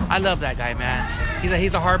 and I love that guy, man.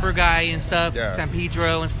 He's a harbor guy and stuff, San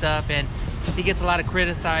Pedro and stuff, and he gets a lot of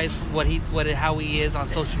criticized for how he is on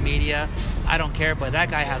social media. I don't care, but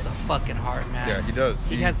that guy has a fucking heart, man. Yeah, he does.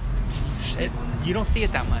 He has shit. You don't see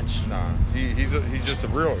it that much. Nah, he's just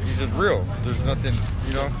real. He's just real. There's nothing,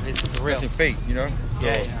 It's real. Nothing fake, So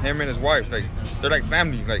him and his wife, like, they're like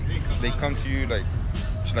family. Like, they come to you like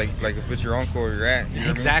if it's your uncle or your aunt. You know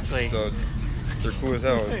exactly. What I mean? So they're cool as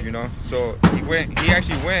hell, So he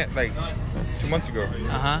actually went like 2 months ago.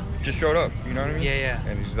 Just showed up. You know what I mean? Yeah.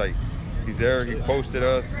 And he's there. He posted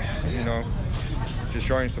us. Just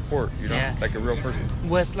showing support. Like a real person.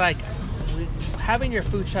 With like having your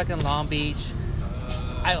food truck in Long Beach.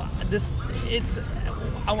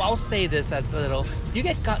 I'll say this as a little. You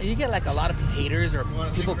get like a lot of haters or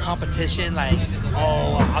people competition, like,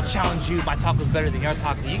 oh, I'll challenge you. My taco's better than your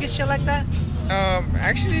taco. You get shit like that?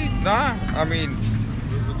 Actually, nah. I mean,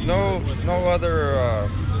 no other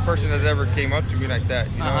person has ever came up to me like that.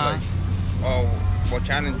 Like, oh, we'll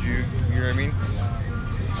challenge you. You know what I mean?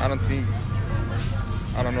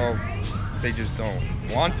 I don't know if they just don't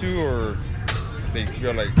want to, or they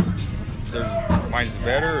feel like mine's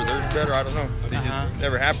better or theirs better. I don't know. They just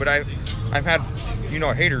never have. But I've had,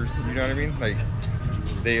 haters. You know what I mean? Like,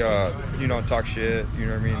 they talk shit. You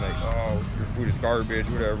know what I mean? Like, oh, your food is garbage,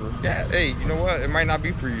 whatever. Yeah. Hey, you know what? It might not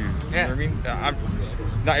be for you. You know what I mean?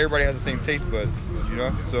 Not everybody has the same taste buds.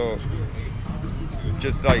 So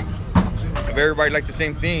just like if everybody liked the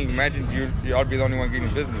same thing, imagine I'd be the only one getting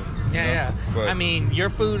business. Yeah. But I mean, your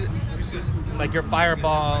food. Like your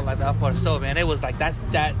fireball, like the up on the stove, man, it was like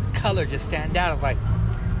that color just stand out. I was like,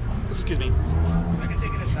 excuse me.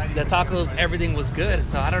 The tacos, everything was good.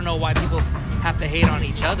 So I don't know why people have to hate on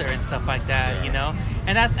each other and stuff like that,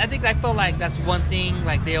 And I feel like that's one thing.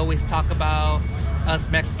 Like they always talk about us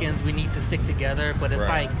Mexicans, we need to stick together. But it's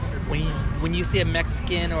like when you see a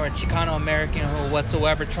Mexican or a Chicano American or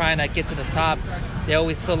whatsoever trying to get to the top, they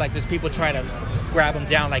always feel like there's people trying to grab them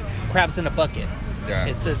down like crabs in a bucket. Yeah.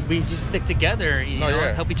 It's just we just stick together,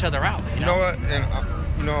 help each other out. You know what? And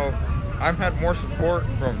I've had more support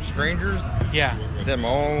from strangers than my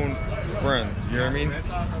own friends. You know what I mean?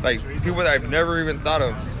 Like people that I've never even thought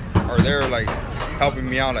of are there, like helping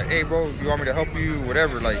me out. Like, hey, bro, you want me to help you?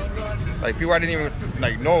 Whatever. Like people I didn't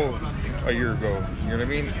even know a year ago. You know what I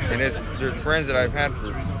mean? And there's friends that I've had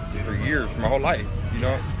for years, my whole life.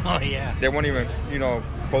 Oh yeah. They won't even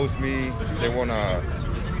post me.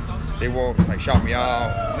 They won't like shout me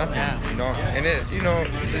out, nothing, and it's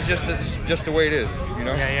just the way it is,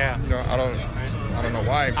 Yeah. I don't know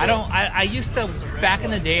why. I used to, back in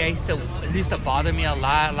the day, it used to bother me a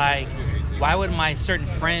lot. Like, why would my certain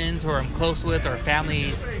friends who I'm close with or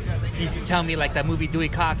families, used to tell me like that movie Dewey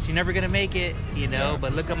Cox, you're never gonna make it, you know.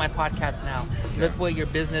 But look at my podcast now. Look what your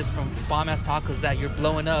business from Bomb Azz Tacos that you're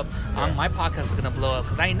blowing up. My podcast is gonna blow up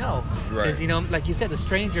because I know, because you know, like you said, the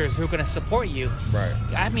strangers who are gonna support you. Right.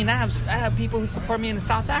 I mean, I have people who support me in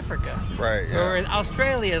South Africa. Right. Yeah. Or in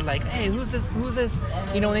Australia, like, hey, who's this?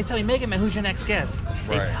 You know, when they tell me, Mega Man, who's your next guest?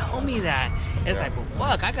 They tell me that. It's like, well,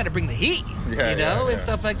 fuck, I got to bring the heat, you know, and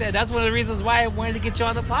stuff like that. That's one of the reasons why I wanted to get you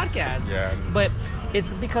on the podcast. Yeah. But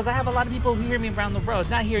it's because I have a lot of people who hear me around the world,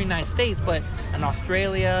 not here in the United States, but in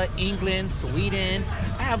Australia, England, Sweden.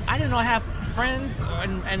 I didn't know I have friends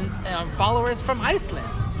and followers from Iceland.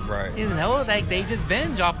 Right. You know, like they just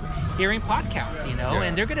binge off hearing podcasts, you know,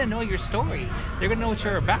 and they're going to know your story. They're going to know what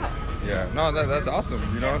you're about. Yeah. No, that's awesome.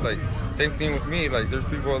 You know, like same thing with me. Like there's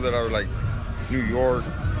people that are like New York,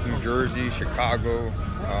 New Jersey, Chicago,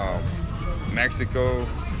 Mexico,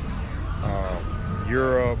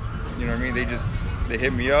 Europe. You know what I mean? They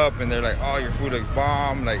hit me up and they're like, oh, your food looks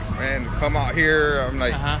bomb. Like, man, come out here. I'm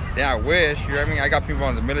like, yeah, I wish. You know what I mean? I got people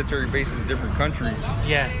on the military bases in different countries.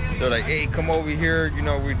 Yeah. They're like, hey, come over here. You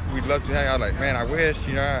know, we'd love to hang out. Like, man, I wish.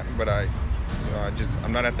 You know, but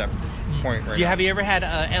I'm not at that point right now. Have you ever had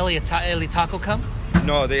Eli Taco come?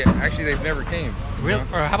 No, they've never came. Really? You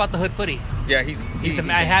know? Or how about the Hood Footy? Yeah,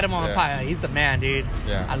 I had him on the podcast. He's the man, dude.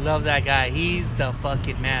 Yeah. I love that guy. He's the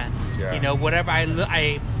fucking man. Yeah. You know, whatever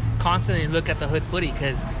I constantly look at the Hood Footy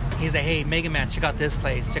because he's like, hey, Mega Man, check out this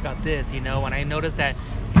place, check out this, you know. And I noticed that,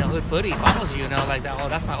 you know, Hood Footy follows you, you know, like that. Oh,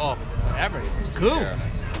 that's whatever. It's cool. Yeah.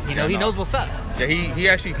 You know, he knows what's up. Yeah, he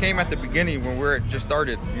actually came at the beginning when we just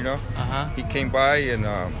started, you know. He came by and,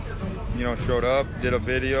 you know, showed up, did a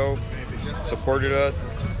video, supported us,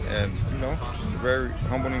 and, you know, very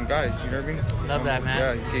humbling guy, you know what I mean? Love that,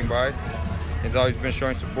 man. Yeah, he came by. He's always been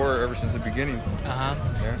showing support ever since the beginning.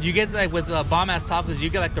 Yeah. You get, like, with Bomb Azz Tacos, you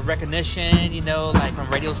get, like, the recognition, you know, like, from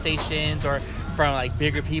radio stations or from, like,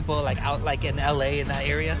 bigger people, like, out, like, in L.A., in that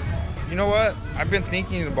area? You know what? I've been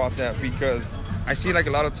thinking about that because I see, like,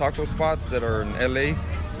 a lot of taco spots that are in L.A.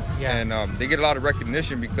 Yeah. And they get a lot of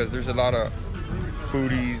recognition because there's a lot of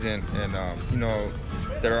foodies and you know,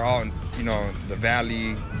 that are all in, you know, the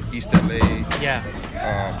Valley, East LA. Yeah.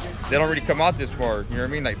 They don't really come out this far. You know what I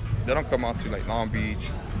mean? Like they don't come out to like Long Beach,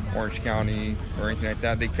 Orange County, or anything like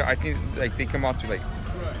that. I think like they come out to like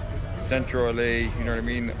Central LA. You know what I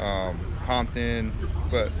mean? Compton,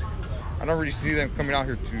 but I don't really see them coming out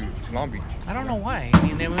here to Long Beach. I don't know why. I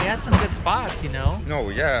mean, we had some good spots, you know. No,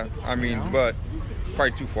 yeah. I mean, you know? But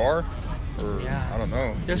probably too far. Or, I don't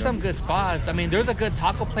know. There's some good spots. I mean, there's a good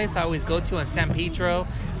taco place I always go to in San Pedro.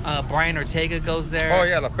 Brian Ortega goes there. Oh,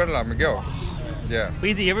 yeah, La Perla, Miguel. Yeah.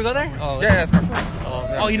 Did you ever go there? Oh, yeah, that's my friend.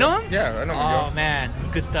 Oh, you know him? Yeah, I know Miguel. Oh, man. It's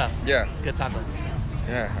good stuff. Yeah. Good tacos.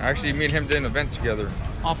 Yeah. Actually, me and him did an event together.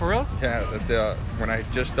 Oh, for reals? Yeah, when I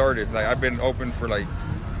just started. Like, I've been open for, like,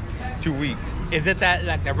 2 weeks. Is it that,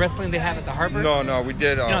 like, the wrestling they have at the Harbor? No, we did...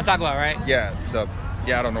 you know what I'm talking about, right? Yeah,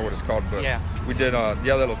 I don't know what it's called, but we did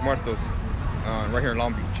Dia de los Muertos. Right here in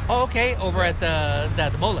Long Beach. Oh, okay. Over at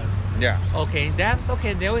the Molas. Yeah. Okay, that's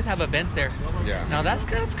okay. They always have events there. Yeah. Now that's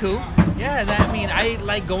cool. Yeah, I mean, I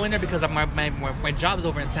like going there because my job's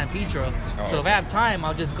over in San Pedro. Oh, so if I have time,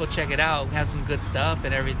 I'll just go check it out. We have some good stuff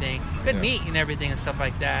and everything. Good meat and everything and stuff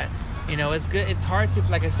like that. You know, it's good. It's hard to,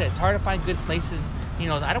 like I said, it's hard to find good places. You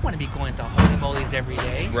know, I don't want to be going to Holy Moly's every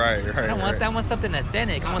day. Right. I don't want that. I want something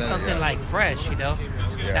authentic. I want something like fresh, you know.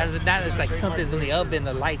 Yeah. That is like something's in the oven,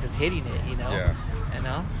 the light is hitting it, you know. Yeah. You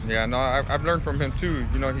know. Yeah. No, I've learned from him too.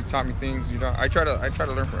 You know, he taught me things. You know, I try to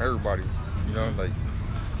learn from everybody. You know, like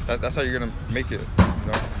that's how you're gonna make it.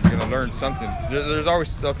 You know, you're gonna learn something. There's always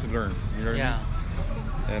stuff to learn. You know what I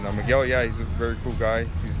mean? And Miguel, he's a very cool guy.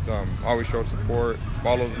 He's always shows support,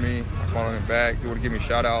 follows me, I follow him back. He would give me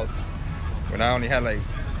shout outs when I only had like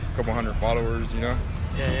a couple hundred followers, you know?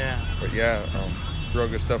 Yeah. But real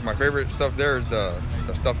good stuff. My favorite stuff there is the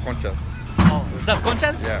stuffed conchas. Oh, the stuffed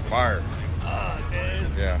conchas? Yeah, fire. Oh,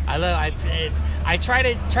 dude. Yeah. I try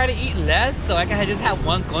to eat less so I can just have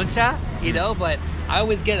one concha, you know, but I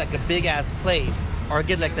always get like a big ass plate. Or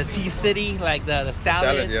get like the T-City, like the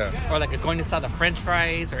salad, or like a going to sell the French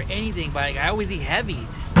fries or anything. But like, I always eat heavy,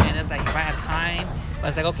 and it's like if I have time, I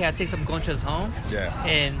was like, okay, I'll take some gonchas home. Yeah.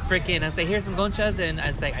 And freaking, I say, here's some gonchas, and I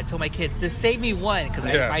was like, I told my kids, just save me one, because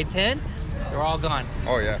I buy 10, they're all gone.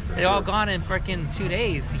 Oh yeah. They're all gone in freaking 2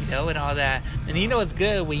 days, you know, and all that. And you know, it's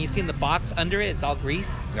good when you see in the box under it, it's all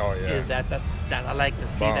grease. Oh yeah. Is that I like to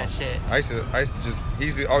see that shit. I used to just he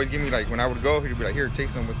used to always give me like when I would go, he'd be like, here, take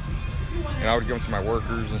some with. And I would give them to my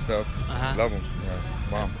workers and stuff. Love them.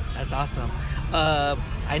 Yeah. Wow. That's awesome.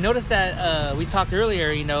 I noticed that we talked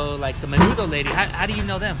earlier, you know, like the Menudo lady. How do you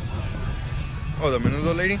know them? Oh, the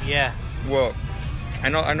menudo lady? Yeah. Well, I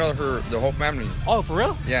know her, the whole family. Oh, for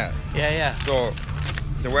real? Yeah. Yeah. So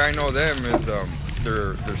the way I know them is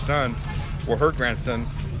their son, well, her grandson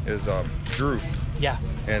is Drew. Yeah.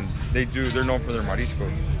 And they're known for their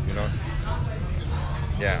mariscos, you know.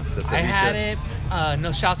 Yeah. The ceviche. I had it.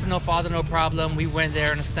 No shouts to no father, no problem. We went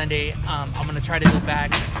there on a Sunday. I'm gonna try to go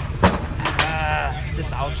back.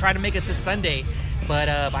 I'll try to make it this Sunday. But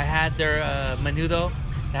I had their menudo,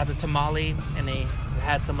 they had the tamale, and they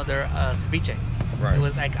had some of their ceviche. Right. It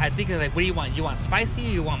was like, I think it was like, what do you want? You want spicy?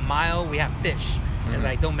 You want mild? We have fish. Mm-hmm. It's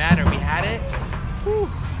like, don't matter. We had it. Whew.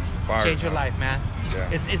 Fire, Change your life, man.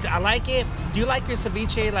 Yeah. It's I like it. Do you like your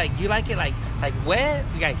ceviche? Like, do you like it like wet,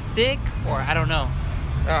 like thick, or I don't know?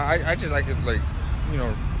 I just like it like, you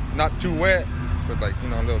know, not too wet, but like, you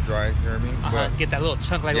know, a little dry. You know what I mean? But, get that little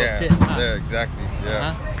chunk, like yeah, a little dip. Huh? Yeah, exactly.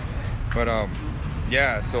 Yeah. But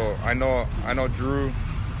yeah. So I know Drew.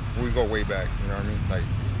 We go way back. You know what I mean? Like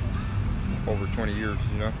over 20 years.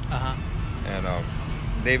 You know. And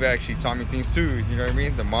they've actually taught me things too. You know what I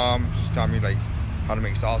mean? The mom, she taught me like how to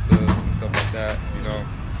make salsas and stuff like that. You know.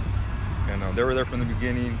 And they were there from the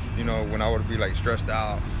beginning. You know, when I would be like stressed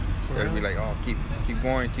out, they'd be like, "Oh, keep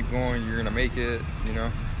going. You're gonna make it." You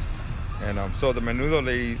know. And so the menudo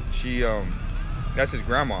lady, she that's his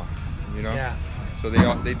grandma. You know. Yeah. So they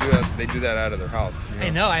do that out of their house. You know? I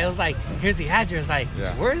know. I was like, here's the address. Like,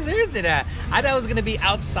 where is it at? I thought it was gonna be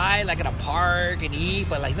outside, like at a park and eat,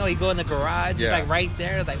 but like no, you go in the garage. Yeah. It's like right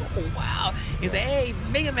there. Like, oh wow. He's like, hey,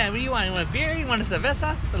 Mega Man, what do you want? You want a beer? You want a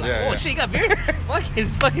cerveza? They're like, oh shit, you got beer?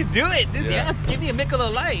 fucking do it, dude. Yeah. Give me a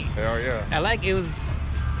Michelob Light. Hell yeah. I like it was.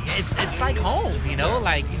 It's like home, you know.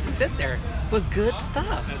 Like you just sit there. It was good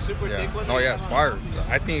stuff. Yeah. Oh yeah, it's fire.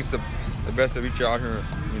 I think it's the best ceviche out here,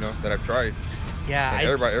 you know, that I've tried. Yeah,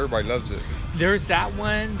 like everybody loves it. There's that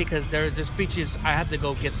one because there's features. I have to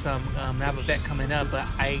go get some. I have a vet coming up, but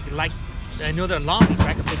I know they're Long Beach.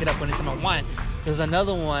 I can pick it up anytime I want. There's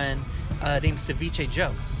another one named Ceviche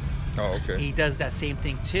Joe. Oh, okay. He does that same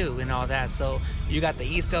thing too and all that. So you got the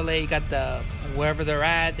East LA, you got the wherever they're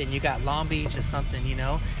at, then you got Long Beach or something, you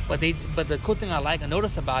know. But the cool thing I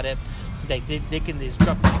notice about it, they can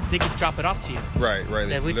drop it off to you. Right.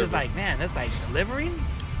 Which is like, man, that's like delivering.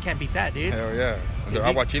 Can't beat that, dude. Hell yeah. The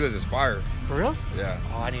aguachiles is fire. For reals? Yeah.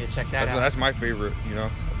 Oh, I need to check that out. That's my favorite, you know,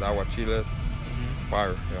 the aguachiles.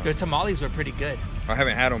 Fire. Yeah. Their tamales were pretty good. I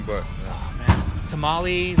haven't had them, but... Oh, man.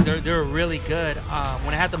 Tamales, they're really good.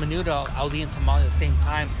 When I had the menudo, I was eating tamales at the same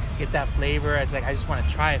time. Get that flavor. I was like, I just want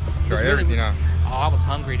to try it. Try everything out. Oh, I was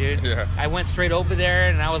hungry, dude. Yeah. I went straight over there,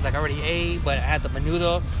 and I was like, I already ate, but I had the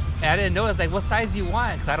menudo. And I didn't know. I was like, what size do you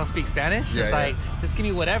want? Because I don't speak Spanish. Yeah, like, just give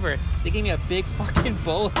me whatever. They gave me a big fucking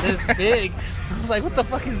bowl this big. I was like, what the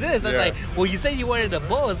fuck is this? I was like, well, you said you wanted a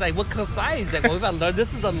bowl. It's like, what size? Like, well,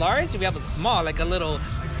 this is a large, and we have a small, like a little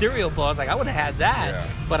cereal bowl. I was like, I would have had that. Yeah.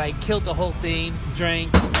 But I killed the whole thing,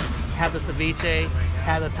 drank, had the ceviche,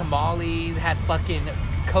 had the tamales, had fucking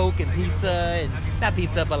Coke and pizza, and not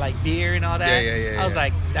pizza, but like beer and all that. Yeah. I was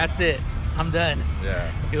like, that's it. I'm done. Yeah.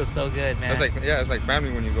 It was so good, man. It's like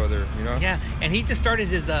family when you go there, you know? Yeah, and he just started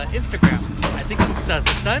his Instagram. I think it's the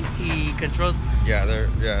son. He controls. Yeah,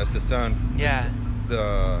 it's the son. Yeah.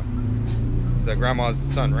 The grandma's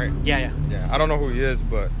son, right? Yeah. I don't know who he is,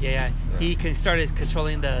 but... Yeah. He started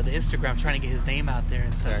controlling the Instagram, trying to get his name out there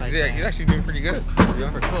and stuff like that. He's actually doing pretty good.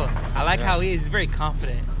 Super cool. I like how he's very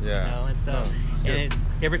confident. Yeah. You know, and so... You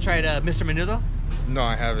ever tried Mr. Menudo? No,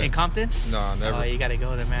 I haven't. In Compton? No, never. Oh, you gotta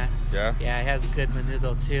go there, man. Yeah? Yeah, he has a good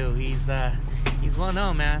menudo too. He's well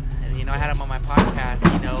known, man. And you know, I had him on my podcast.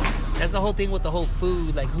 You know, that's the whole thing with the whole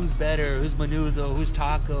food, like who's better, who's menudo, who's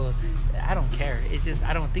taco. I don't care. It's just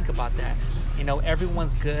I don't think about that. You know,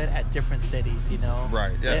 everyone's good at different cities. You know.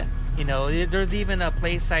 Right. Yeah. You know, there's even a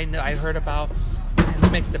place I heard about who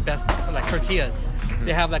makes the best like tortillas. Mm-hmm.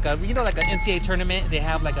 They have like an NCAA tournament. They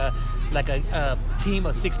have like a team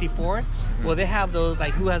of 64. Mm-hmm. Well, they have those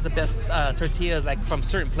like who has the best tortillas like from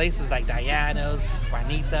certain places like Diana's,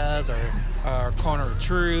 Juanita's, or Corner of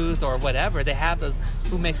Truth or whatever. They have those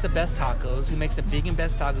who makes the best tacos, who makes the big and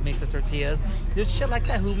best tacos, makes the tortillas. There's shit like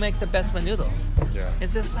that. Who makes the best menudos? Yeah.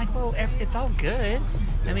 It's just like, well, it's all good.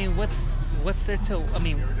 I mean, what's there to? I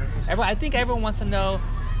mean, I think everyone wants to know.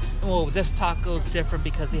 Well, this taco's different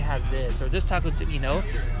because it has this, or this taco, you know.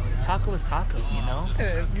 Taco is taco, you know.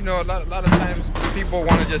 Yeah, you know, a lot of times people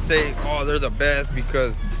want to just say, "Oh, they're the best"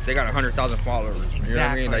 because they got 100,000 followers. Exactly. You know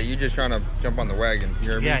what I mean? Like you're just trying to jump on the wagon. You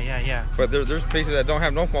know what I mean? Yeah. But there's places that don't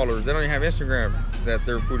have no followers. They don't even have Instagram. That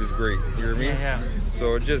their food is great. You know what I mean? Yeah.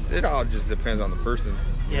 So it all just depends on the person.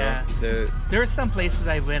 Yeah. There are some places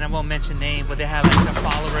I went, I won't mention names, but they have like their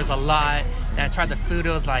followers a lot. And I tried the food,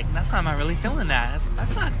 I was like, that's not, I'm not really feeling that.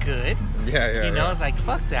 That's not good. Yeah. You know, it's like,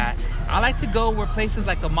 fuck that. I like to go where places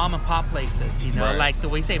like the mom and pop places, you know, right. like the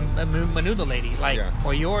way you say Menudo Lady, like,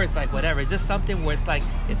 or yours, like whatever. It's just something where it's like,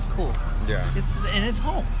 it's cool. Yeah. And it's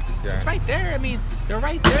home. Yeah. It's right there. I mean, they're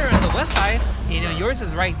right there on the west side. You know, yours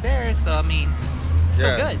is right there. So, I mean,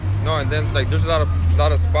 so good. No, and then like there's a lot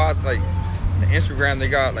of spots like the Instagram. They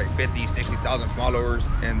got like 50, 60,000 followers,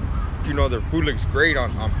 and you know their food looks great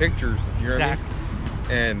on pictures. You know what I mean?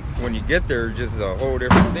 And when you get there, it's just a whole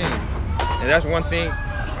different thing. And that's one thing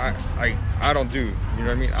I don't do. You know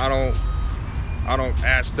what I mean? I don't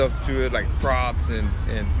add stuff to it like props and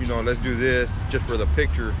you know, let's do this just for the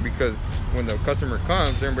picture, because when the customer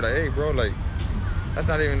comes, they're gonna be like, hey bro, like that's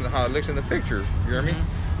not even how it looks in the picture. You know what I mean?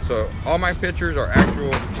 So all my pictures are actual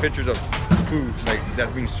pictures of food like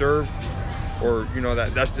that's being served, or you know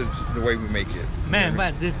that's just the way we make it. Man,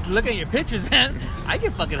 just look at your pictures, man. I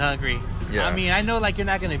get fucking hungry. Yeah. I mean, I know like you're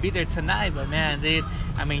not gonna be there tonight, but man, dude,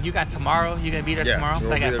 I mean, you got tomorrow. You're gonna be there tomorrow,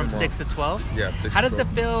 like from 6 to 12. Yeah. 6 How does it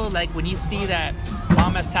feel like when you see that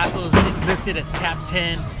Bomb Azz Tacos is listed as top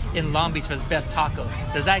 10 in Long Beach for its best tacos?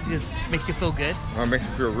 Does that just makes you feel good? It makes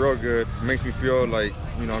me feel real good. It makes me feel like,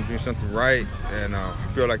 you know, I'm doing something right, and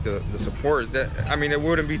feel like the support. That I mean, it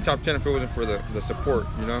wouldn't be top 10 if it wasn't for the support.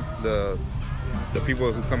 You know, the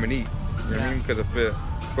people who come and eat. You know what I mean? Because if it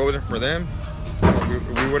wasn't for them,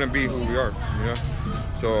 we wouldn't be who we are. You know.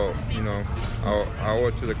 So you know, I owe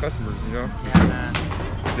it to the customers. You know. Yeah, man.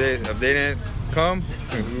 If they didn't come,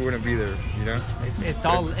 we wouldn't be there. You know. It's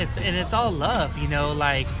all love. You know,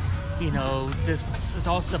 like. You know, this is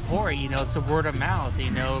all support, you know, it's a word of mouth, you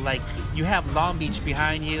know, like you have Long Beach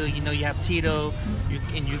behind you, you know, you have Tito, you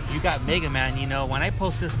got Mega Man, you know, when I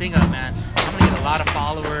post this thing up, man, I'm gonna get a lot of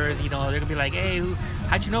followers, you know, they're gonna be like, hey,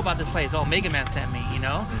 how'd you know about this place? Oh, Mega Man sent me, you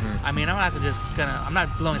know? Mm-hmm. I mean, I'm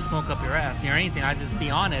not blowing smoke up your ass or anything, I just be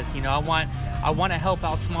honest, you know, I want to help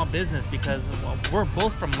out small business because we're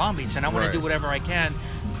both from Long Beach and I want to do whatever I can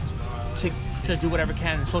to do whatever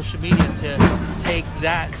can in social media to take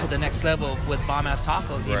that to the next level with Bomb Azz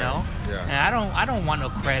Tacos, you know? Yeah. And I don't want no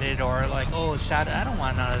credit or like, oh, shout out. I don't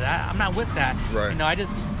want none of that. I'm not with that. Right. You know, I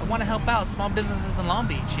want to help out small businesses in Long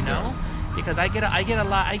Beach, you know? Because I get a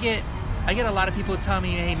lot of people telling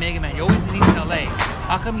me, hey, Mega Man, you're always in East LA.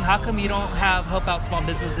 How come you don't help out small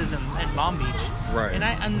businesses in Long Beach? Right.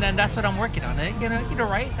 And then that's what I'm working on. You know,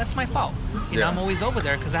 right? That's my fault. You know, I'm always over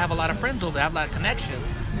there because I have a lot of friends over there. I have a lot of connections.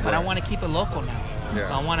 But I want to keep it local now. Yeah.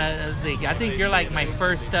 So I think you're like my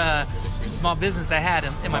first small business I had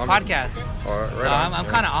in my podcast. So I'm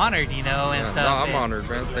kind of honored, you know, and stuff. No, I'm honored,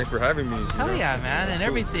 man. Thanks for having me. Hell yeah, man, and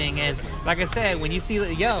everything. And like I said, when you see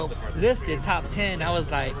listed top 10, I was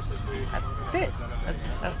like, that's it.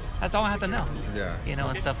 That's all I have to know. Yeah. You know,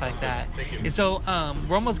 and stuff like that. And so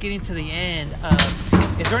we're almost getting to the end.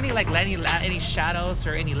 Is there any shout outs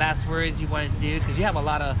or any last words you want to do? Because you have a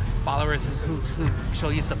lot of followers who show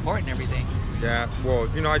you support and everything. Yeah, well,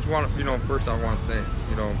 you know, I just want to, you know, first I want to thank,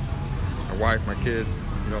 you know, my wife, my kids,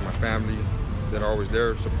 you know, my family that are always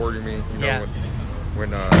there supporting me. You know,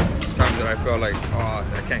 when times that I felt like, oh,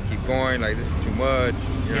 I can't keep going, like this is too much.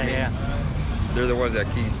 You know what I mean? They're the ones that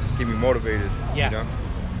keep me motivated. Yeah. You know,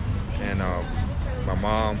 and my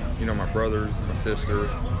mom, you know, my brothers, my sister,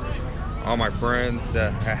 all my friends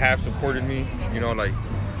that have supported me, you know, like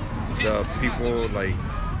the people like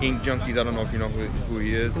Ink Junkies. I don't know if you know who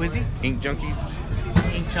he is. Who is he? Ink Junkies.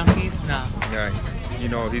 Ink Junkies? No. Yeah, you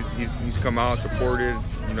know, he's come out, supported.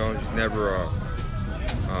 You know, he's never,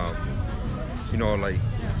 you know, like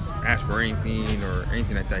asked for anything or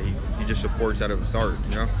anything like that. He just supports out of his heart.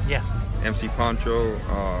 You know. Yes. MC Poncho. You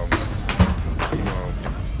know,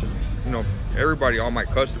 just, you know, everybody, all my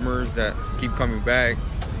customers that keep coming back.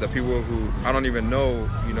 The people who I don't even know,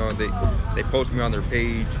 you know, they post me on their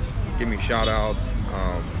page, give me shout outs,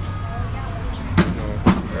 you know,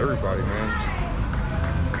 everybody, man.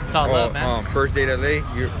 It's all love, man. First Date LA,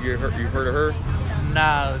 you heard of her?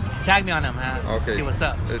 No, tag me on them, man. Okay. See what's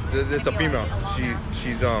up. It's a female.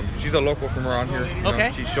 She's a local from around here.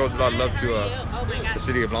 Okay. She shows a lot of love to the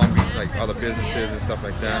city of Long Beach, like all the businesses and stuff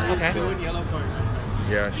like that. Okay. So,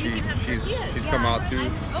 yeah, she's come out too,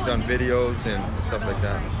 done videos and stuff like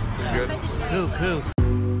that. It's good. Cool.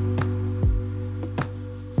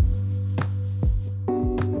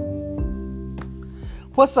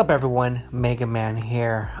 What's up, everyone? Mega Man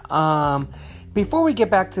here. Before we get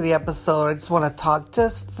back to the episode, I just want to talk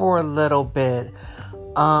just for a little bit.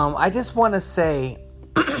 I just want to say,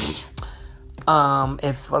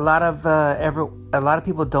 if a lot of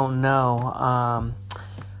people don't know,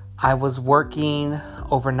 I was working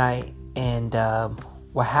overnight. And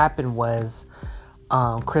what happened was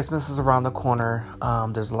Christmas is around the corner.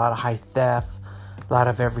 There's a lot of high theft, a lot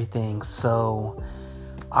of everything. So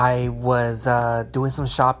I was doing some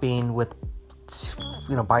shopping with,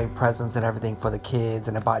 buying presents and everything for the kids,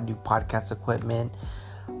 and I bought new podcast equipment.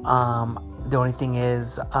 The only thing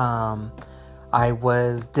is, I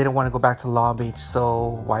didn't want to go back to Long Beach,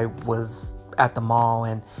 so I was at the mall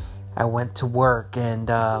and I went to work, and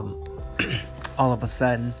all of a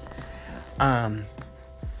sudden,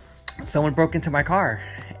 someone broke into my car,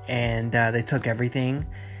 and they took everything,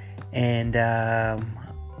 and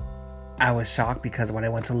I was shocked because when I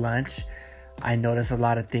went to lunch, I noticed a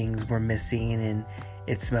lot of things were missing, and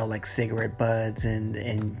it smelled like cigarette butts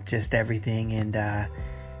and just everything, and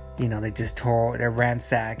they just they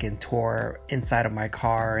ransacked and tore inside of my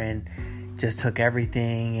car and just took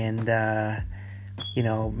everything, and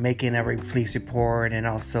making every police report, and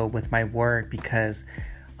also with my work, because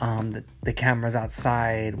the cameras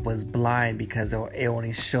outside was blind because it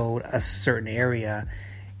only showed a certain area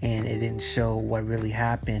and it didn't show what really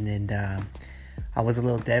happened, and I was a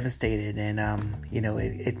little devastated, and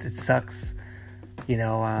it sucks.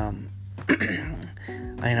 I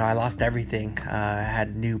lost everything. I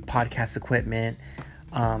had new podcast equipment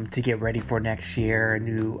to get ready for next year,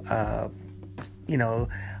 new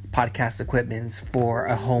podcast equipment for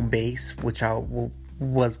a home base, which I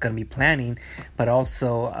was going to be planning, but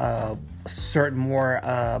also certain more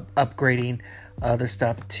upgrading other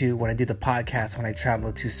stuff to when I do the podcast, when I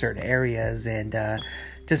travel to certain areas, and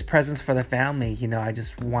just presents for the family. I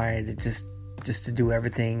just wanted to just to do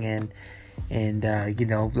everything, and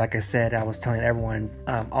like I said, I was telling everyone,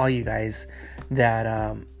 all you guys, that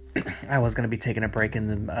I was going to be taking a break in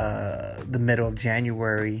the middle of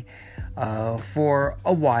January for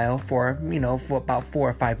a while, for about 4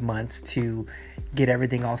 or 5 months, to get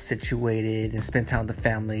everything all situated and spend time with the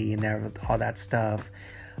family and all that stuff.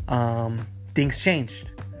 Things changed,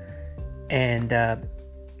 and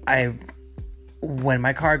when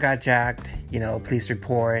my car got jacked, police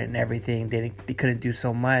report and everything, they couldn't do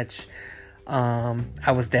so much.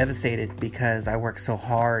 I was devastated because I worked so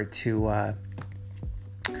hard to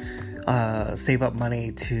save up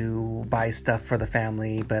money to buy stuff for the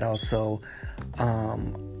family, but also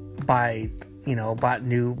bought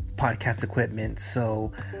new podcast equipment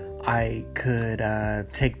so I could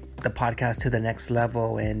take the podcast to the next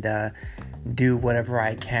level and do whatever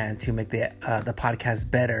I can to make the podcast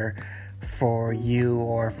better for you,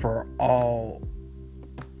 or for all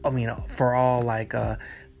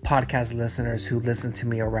podcast listeners who listen to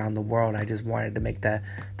me around the world. I just wanted to make the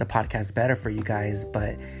podcast better for you guys,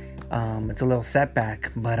 but it's a little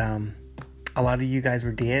setback. But a lot of you guys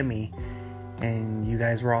were DMing me, and you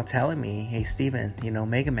guys were all telling me, hey Steven,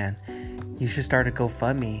 Mega Man, you should start a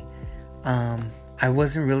GoFundMe. I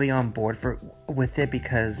wasn't really on board with it,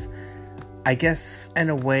 because I guess in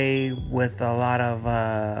a way, with a lot of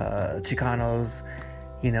Chicanos,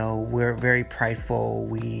 we're very prideful.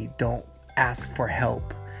 We don't ask for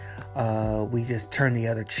help. We just turn the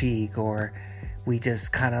other cheek, or we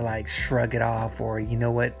just kind of like shrug it off, or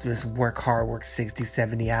just work hard, work 60,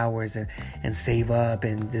 70 hours and save up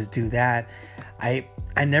and just do that. I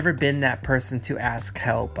never been that person to ask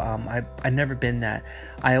help. I never been that.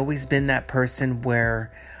 I always been that person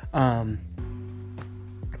where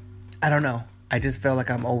I don't know. I just felt like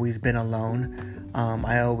I've always been alone.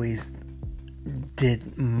 I always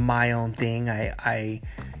did my own thing. I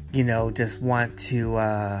just want to,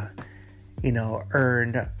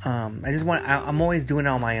 earn. I'm always doing it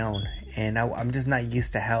on my own, and I'm just not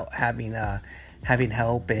used to having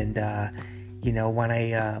help. And when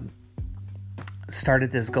I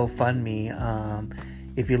started this GoFundMe,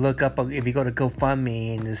 if you go to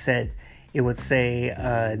GoFundMe and it would say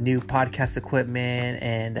new podcast equipment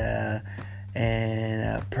and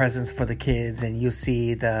presents for the kids, and you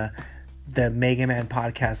see the Mega Man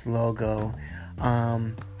podcast logo.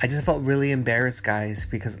 I just felt really embarrassed, guys,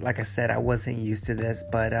 because like I said, I wasn't used to this,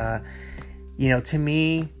 but to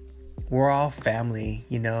me, we're all family.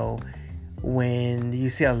 When you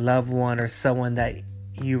see a loved one or someone that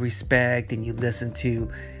you respect and you listen to,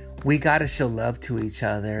 we gotta show love to each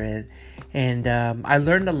other, and I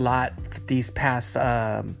learned a lot these past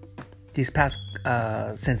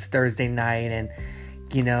since Thursday night, and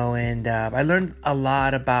I learned a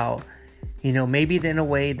lot about maybe in a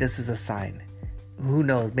way this is a sign. Who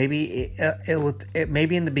knows? Maybe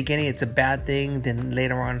maybe in the beginning it's a bad thing, then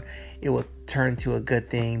later on it will turn to a good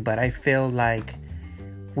thing. But I feel like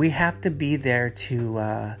we have to be there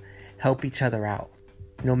to help each other out.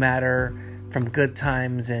 no matter from good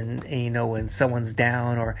times and when someone's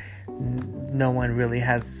down or no one really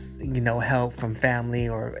has, help from family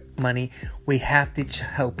or money, we have to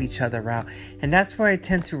help each other out. And that's where I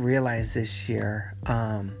tend to realize this year,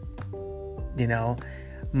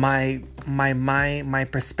 my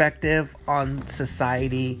perspective on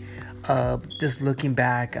society, just looking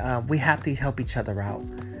back, we have to help each other out.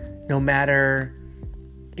 No matter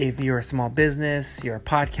if you're a small business, you're a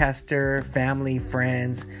podcaster, family,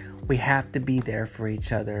 friends, we have to be there for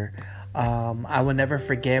each other. I will never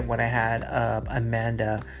forget when I had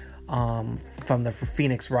Amanda from the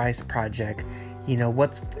Phoenix Rise Project.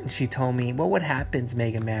 She told me, what would happen,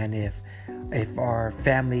 Mega Man, if our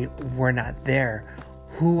family were not there?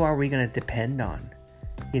 Who are we going to depend on?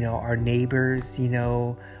 Our neighbors,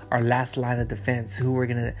 our last line of defense, who we're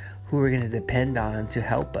going to depend on to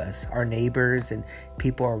help us, our neighbors and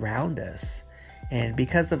people around us. And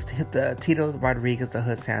because of Tito Rodriguez, the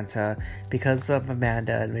Hood Santa, because of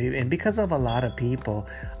Amanda, and because of a lot of people,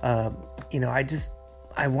 I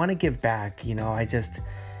want to give back.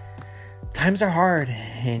 Times are hard,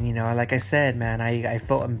 and like I said, man, I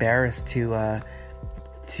felt embarrassed to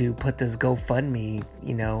put this GoFundMe,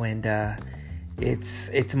 and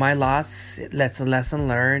it's my loss. That's a lesson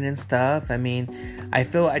learned and stuff. I mean, I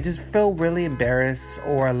just feel really embarrassed,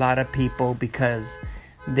 or a lot of people, because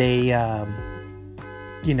they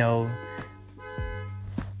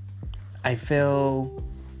I feel,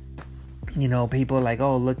 people like,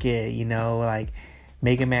 oh, look at, like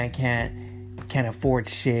Mega Man can't afford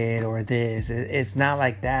shit or this. It's not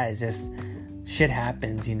like that. It's just shit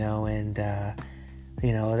happens, and that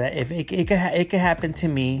if it could happen to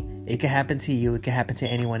me, it could happen to you, it could happen to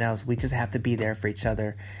anyone else. We just have to be there for each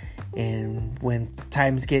other. And when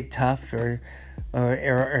times get tough, or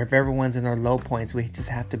if everyone's in their low points, we just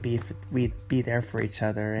have to be there for each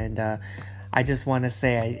other. And I just want to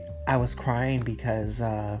say I was crying because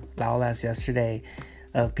last yesterday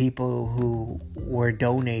of people who were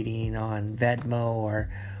donating on Venmo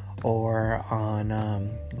or on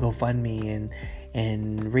GoFundMe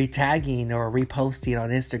and retagging or reposting on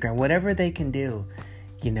Instagram, whatever they can do.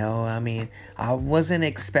 I mean, I wasn't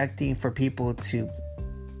expecting for people to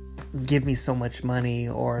give me so much money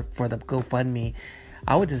or for the GoFundMe.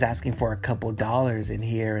 I was just asking for a couple dollars in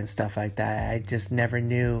here and stuff like that. I just never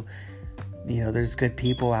knew, there's good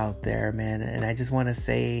people out there, man. And I just want to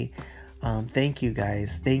say thank you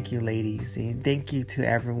guys. Thank you, ladies. And thank you to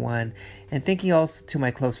everyone. And thank you also to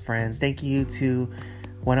my close friends. Thank you to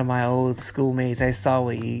one of my old schoolmates. I saw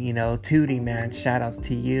what you, Tootie, man. Shout outs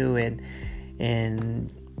to you and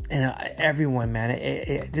everyone,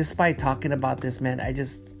 man. Just by talking about this, man,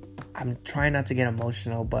 I'm trying not to get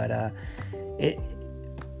emotional, but I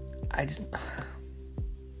just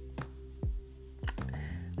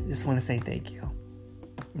want to say thank you,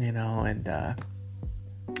 and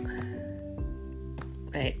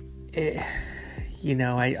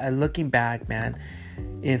I looking back, man,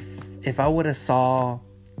 if I would have saw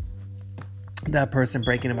that person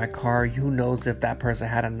breaking in my car, who knows if that person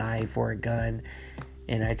had a knife or a gun,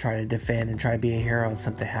 and I try to defend and try to be a hero and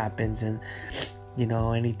something happens, and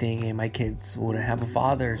anything, and my kids wouldn't have a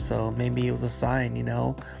father, so maybe it was a sign,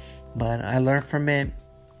 but I learned from it,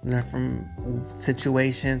 from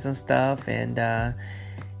situations and stuff, and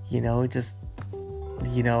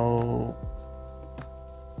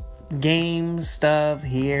games, stuff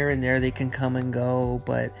here and there, they can come and go,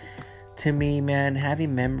 but to me, man,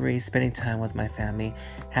 having memories, spending time with my family,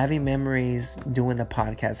 having memories doing the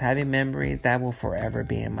podcast, having memories that will forever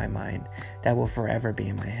be in my mind, that will forever be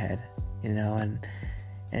in my head,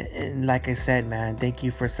 and like I said, man, thank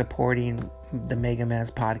you for supporting the Mega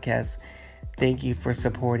Man's podcast. Thank you for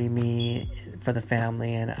supporting me, for the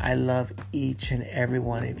family, and I love each and every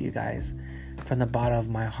one of you guys from the bottom of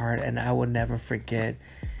my heart, and I will never forget.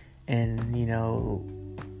 And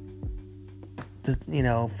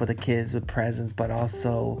for the kids with presents, but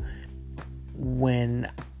also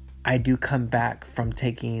when I do come back from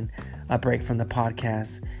taking a break from the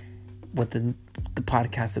podcast with the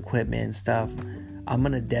podcast equipment and stuff, I'm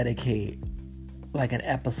gonna dedicate like an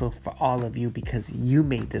episode for all of you, because you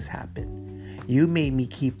made this happen. You made me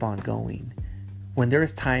keep on going. When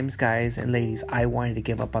there's times, guys and ladies, I wanted to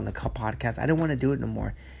give up on the podcast. I didn't want to do it no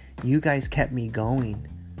more. You guys kept me going.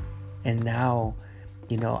 And now,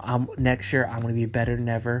 next year I'm going to be better than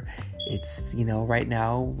ever. It's, right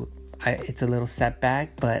now, it's a little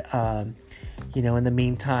setback, but, in the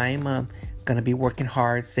meantime, I'm going to be working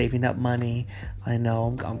hard, saving up money. I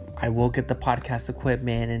know I will get the podcast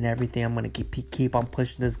equipment and everything. I'm going to keep on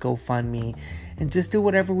pushing this GoFundMe and just do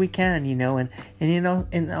whatever we can,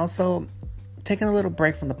 and also taking a little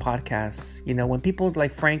break from the podcast. You know, when people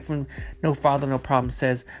like Frank from No Father, No Problem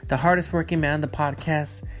says, the hardest working man on the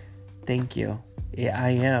podcast, thank you. Yeah,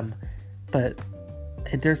 I am. But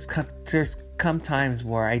there's come times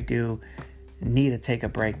where I do need to take a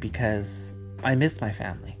break because I miss my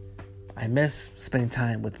family. I miss spending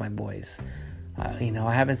time with my boys. You know,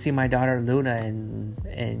 I haven't seen my daughter Luna in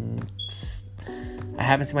 6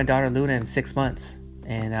 months,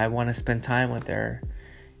 and I want to spend time with her,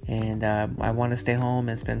 and I want to stay home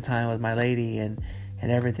and spend time with my lady and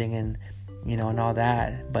everything, and you know, and all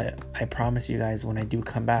that. But I promise you guys, when I do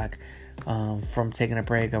come back from taking a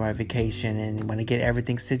break on my vacation, and when I get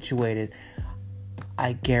everything situated,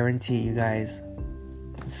 I guarantee you guys,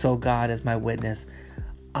 so God is my witness,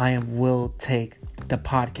 will take the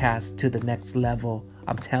podcast to the next level.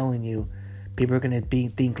 I'm telling you. People are going to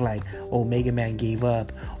think like, oh, Mega Man gave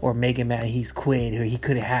up, or Mega Man, he's quit, or he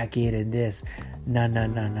couldn't hack it, and this. No.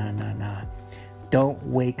 Don't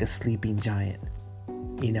wake a sleeping giant.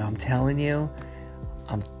 You know, I'm telling you,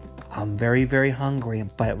 I'm very, very hungry.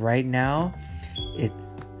 But right now,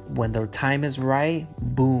 when the time is right,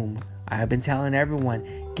 boom. I've been telling everyone,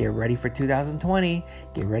 get ready for 2020,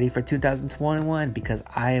 get ready for 2021, because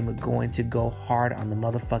I am going to go hard on the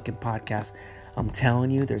motherfucking podcast. I'm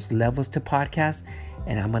telling you, there's levels to podcasts,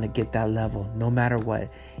 and I'm going to get that level no matter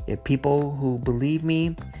what. If people who believe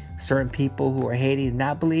me, certain people who are hating and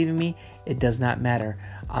not believing me, it does not matter.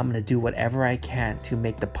 I'm going to do whatever I can to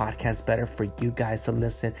make the podcast better for you guys to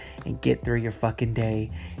listen and get through your fucking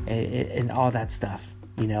day and all that stuff,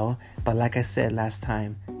 you know. But like I said last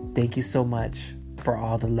time, thank you so much for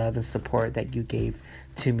all the love and support that you gave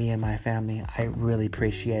to me and my family. I really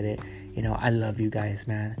appreciate it. You know, I love you guys,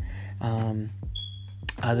 man.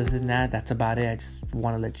 Other than that, that's about it. I just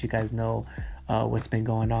want to let you guys know what's been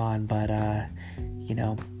going on. But, you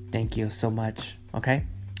know, thank you so much. Okay?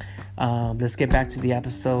 Let's get back to the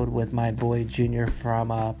episode with my boy Junior from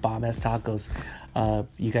Bomb Azz Tacos.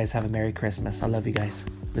 You guys have a Merry Christmas. I love you guys.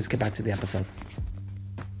 Let's get back to the episode.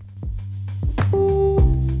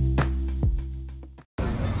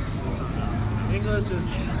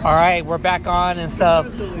 All right, we're back on and stuff.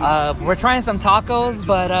 We're trying some tacos,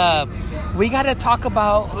 but we got to talk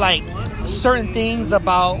about like certain things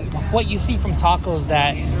about what you see from tacos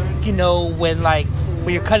that, you know, when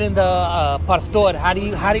you're cutting the pastor, how do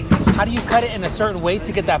you cut it in a certain way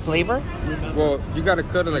to get that flavor? Well, you got to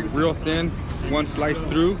cut it like real thin, one slice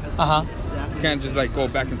through. You can't just like go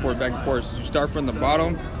back and forth. So you start from the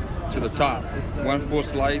bottom to the top, one full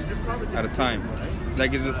slice at a time. That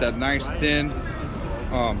gives it that nice thin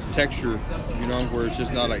texture, you know, where it's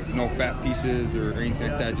just not like no fat pieces or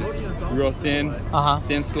anything like that. Just real thin,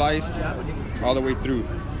 thin sliced all the way through.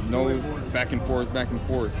 No back and forth.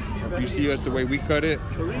 If you see us the way we cut it,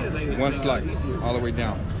 one slice all the way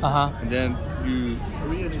down. And then you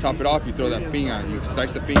top it off. You throw that piña. You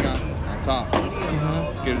slice the piña on top.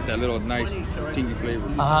 Get it that little nice tingy flavor.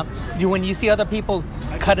 When you see other people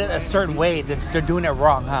cut it a certain way, they're doing it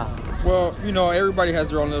wrong, huh? Well, you know, everybody has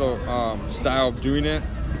their own little style of doing it,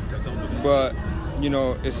 but you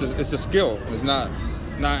know, it's a skill. It's not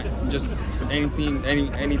just anything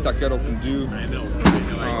any taquero can do.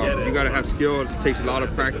 You gotta have skill. It takes a lot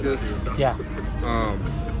of practice. Yeah.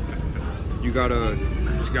 You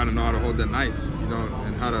just gotta know how to hold that knife, you know,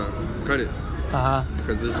 and how to cut it.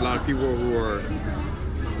 Because there's a lot of people who are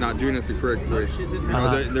not doing it the correct way. You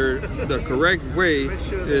know, the correct way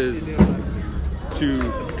is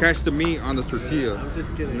to catch the meat on the tortilla,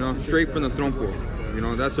 you know, straight from the trompo. You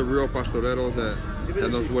know, that's a real pastorero that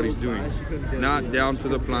knows what he's doing. Not down to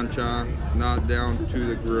the plancha, not down to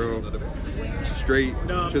the grill, straight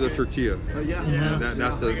to the tortilla.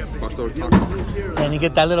 That's the pastor taco. And you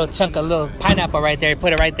get that little chunk of little pineapple right there,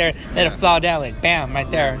 put it right there, let it fall down, like bam, right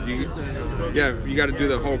there. You got to do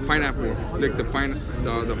the whole pineapple, lick the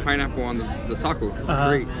pineapple on the taco.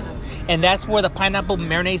 Great. And that's where the pineapple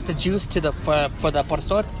marinates the juice to for the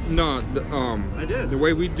pastor? No, the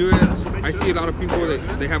way we do it, I see a lot of people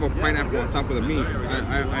that they have a pineapple on top of the meat.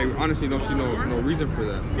 I honestly don't see no reason for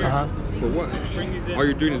that. For what? All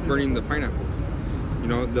you're doing is burning the pineapple. You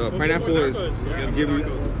know, the pineapple is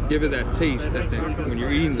to give it that taste, that thing, when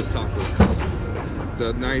you're eating the taco.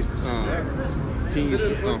 The nice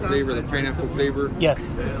flavor, the pineapple flavor.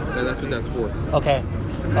 Yes. That's what that's for. Okay.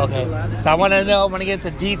 So I want to get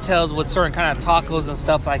into details with certain kind of tacos and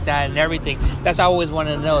stuff like that and everything. That's I always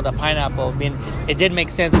wanted to know, the pineapple. I mean, it did make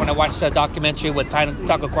sense when I watched the documentary with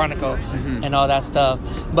Taco Chronicle and all that stuff.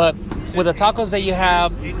 But with the tacos that you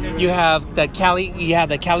have the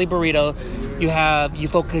Cali burrito.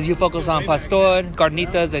 You focus on pastor,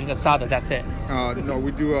 carnitas, and asada. That's it. No,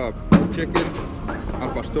 we do chicken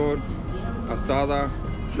al pastor, asada,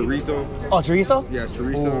 chorizo. Oh, chorizo? Yeah,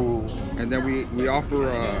 chorizo. Ooh. And then we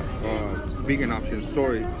offer vegan options,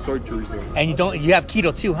 soy chorizo. And you have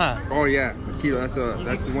keto too, huh? Oh yeah, keto.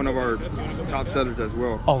 That's one of our top sellers as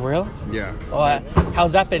well. Oh, real? Yeah. Oh,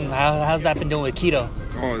 how's that been? How's that been doing with keto?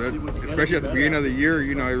 Oh, especially at the beginning of the year,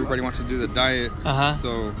 everybody wants to do the diet.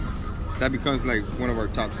 So that becomes like one of our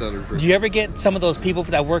top sellers. Do you ever get some of those people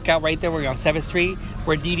that work out right there where you're on 7th Street,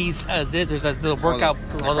 where DD's there's a little workout?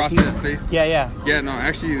 All the place? Yeah. Yeah, no,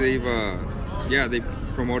 actually they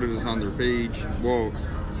promoted us on their page. Well,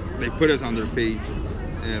 they put us on their page,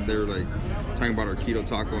 and they're like talking about our keto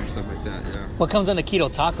taco and stuff like that. Yeah. What comes in the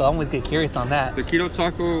keto taco? I always get curious on that. The keto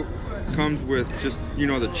taco comes with just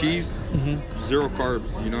the cheese, 0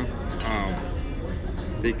 carbs.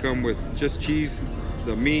 They come with just cheese,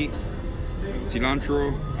 the meat,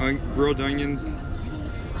 cilantro, grilled onions,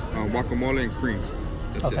 guacamole, and cream.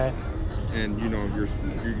 That's it. And you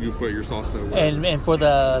put your salsa away. And for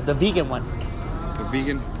the vegan one. The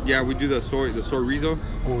vegan, yeah, we do the soy rizo.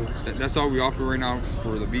 That's all we offer right now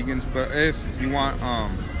for the vegans. But if you want,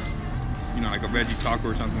 like a veggie taco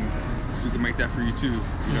or something, we can make that for you too.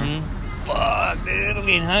 Fuck, dude, I'm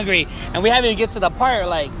getting hungry, and we haven't even get to the part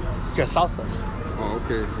like your salsas. Oh,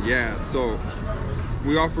 okay, yeah. So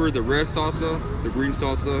we offer the red salsa, the green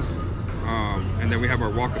salsa, and then we have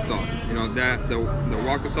our waka sauce. The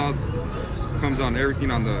waka sauce comes on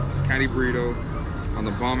everything, on the candy burrito, on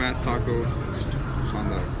the Bomb Azz Tacos,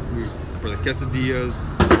 for the quesadillas,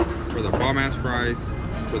 for the Bomb Azz fries,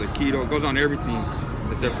 for the keto. It goes on everything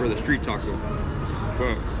except for the street taco.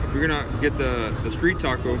 But if you're gonna get the street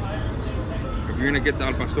taco, if you're gonna get the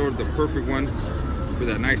al pastor, the perfect one for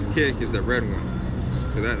that nice kick is the red one.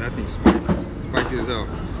 Cause that thing's spicy as hell.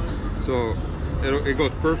 So it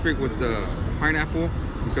goes perfect with the pineapple,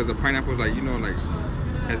 because the pineapple is like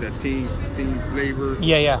has that teen flavor.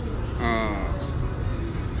 Yeah.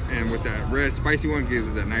 And with that red spicy one, gives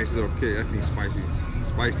it that nice little kick. That thing's spicy.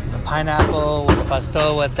 The pineapple with the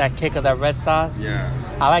pastor with that kick of that red sauce. Yeah.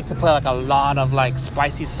 I like to put like a lot of like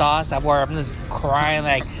spicy sauce. Where I'm just crying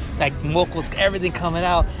like mocos, everything coming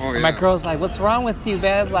out. Oh, yeah. And my girl's like, "What's wrong with you,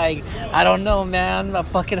 man?" Like, I don't know, man. A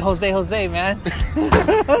fucking Jose, man.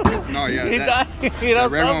 No, yeah.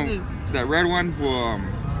 That red one will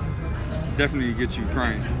definitely get you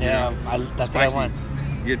crying. Yeah, that's spicy. What I want.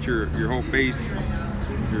 Get your whole face,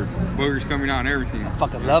 your boogers coming out and everything. I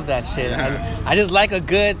fucking love that shit. Yeah. I just like a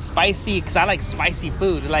good spicy, because I like spicy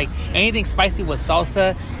food. Like anything spicy with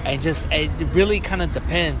salsa, and it really kind of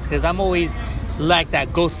depends, because I'm always like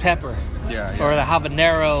that ghost pepper. Yeah. Or the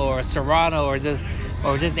habanero or serrano or just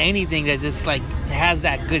anything that just like has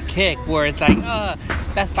that good kick, where it's like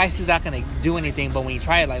that spicy's not gonna do anything, but when you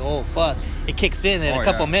try it, like, oh fuck, it kicks in a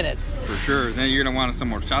couple minutes. For sure. Then you're gonna want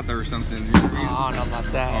some horchata or something. I don't know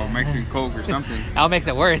about that. Or Mexican Coke or something. That makes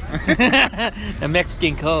it worse. The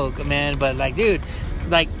Mexican Coke, man. But like, dude,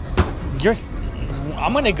 like I'm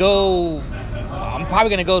probably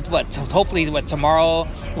gonna go to hopefully tomorrow.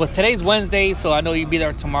 Today's Wednesday, so I know you'll be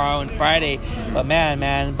there tomorrow and Friday. But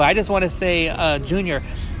man, but I just want to say, Junior,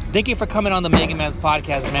 thank you for coming on the Mega Man's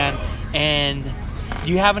podcast, man. And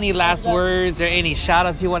do you have any last words or any shout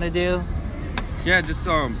outs you want to do? Yeah, just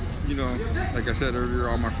like I said earlier,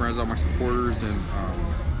 all my friends, all my supporters, and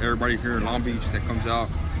everybody here in Long Beach that comes out,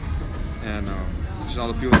 and just all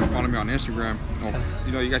the people that follow me on Instagram.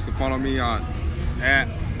 You guys can follow me on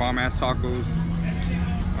 @Bomb Azz Tacos.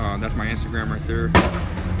 That's my Instagram right there.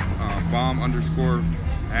 Bomb_Azz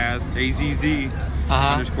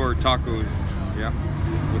 _tacos. Yeah,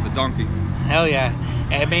 with the donkey. Hell yeah!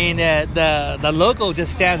 I mean, the logo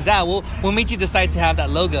just stands out. What made you decide to have that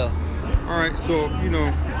logo? All right, so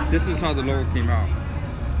this is how the logo came out.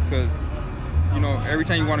 Because every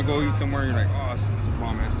time you want to go eat somewhere, you're like, oh, it's a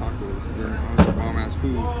Bomb Azz Tacos. It's a Bomb Azz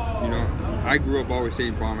food. I grew up always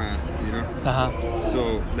saying Bomb Azz.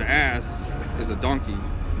 So the ass is a donkey.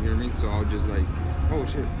 You know what I mean? So I was just like, oh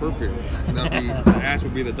shit, perfect. The ass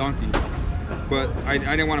would be the donkey. But I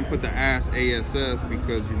didn't want to put the ass ASS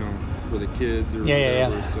because for the kids or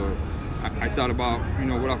whatever. Yeah. So I thought about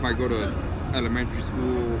what if I go to elementary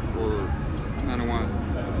school, or I don't want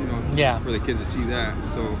for the kids to see that.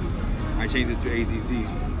 So I changed it to AZZ.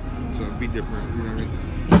 So it'd be different. You know what I mean?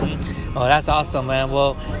 Oh, that's awesome, man.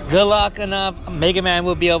 Well, good luck enough. Mega Man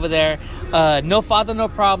will be over there. No Father, No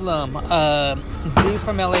Problem. Dudes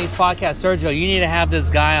from LA's podcast, Sergio, you need to have this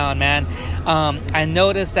guy on, man. I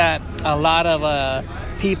noticed that a lot of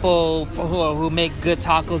people who make good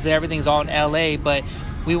tacos and everything's all in LA, but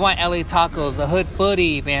we want LA tacos, a hood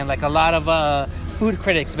footy, man. Like a lot of food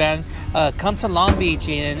critics, man. Come to Long Beach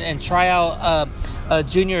and try out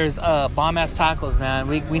Junior's Bomb Azz Tacos, man.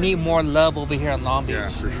 We need more love over here in Long Beach. Yeah,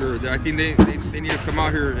 for sure. I think they need to come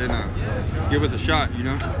out here and give us a shot, you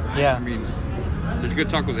know? Yeah. I mean, there's good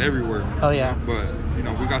tacos everywhere. Oh, yeah. But, you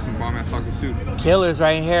know, we got some Bomb Azz Tacos too. Killers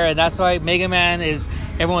right here. And that's why Mega Man is...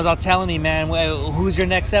 Everyone's all telling me, man, who's your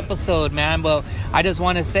next episode, man? Well, I just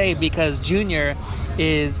want to say, because Junior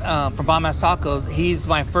is from Bomb Azz Tacos, he's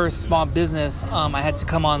my first small business. I had to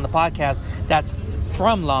come on the podcast. That's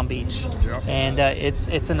from Long Beach. Yep. And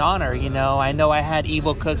it's an honor, you know. I know I had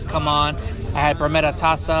Evil Cooks come on. I had Bermetta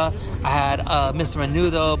Tasa. I had Mr.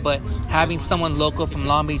 Menudo. But having someone local from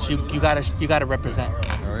Long Beach, you gotta represent.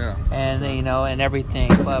 Oh yeah. And you know, and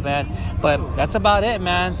everything. But that's about it,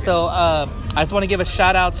 man. So I just want to give a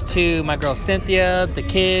shout outs to my girl Cynthia, the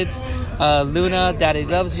kids, Luna, Daddy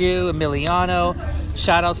Loves You, Emiliano.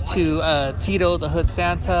 Shout outs to Tito, the Hood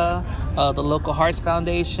Santa, the Local Hearts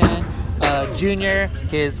Foundation, Junior,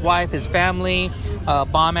 his wife, his family,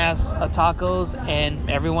 Bomb Azz Tacos, and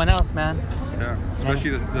everyone else, man. Yeah,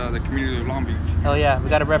 especially the community of Long Beach. Oh yeah, we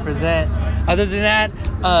got to represent. Other than that,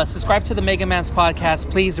 subscribe to the Mega Man's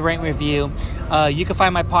podcast. Please rate and review. You can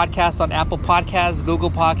find my podcast on Apple Podcasts,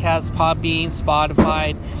 Google Podcasts, Podbean,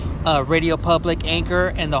 Spotify, Radio Public,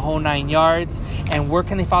 Anchor, and the whole 9 yards. And where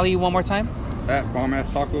can they follow you one more time? At Bomb Azz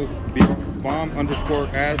Tacos,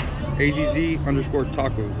 bomb_azz,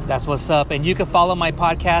 AZZ_tacos. That's what's up. And you can follow my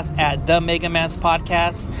podcast at The Mega Man's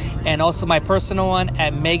Podcast, and also my personal one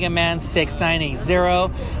at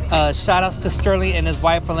MegaMan6980. Shout outs to Sterling and his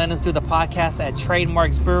wife for letting us do the podcast at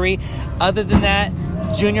Trademarks Brewery. Other than that,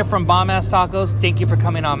 Junior from Bomb Azz Tacos, thank you for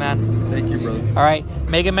coming on, man. Thank you, brother. All right,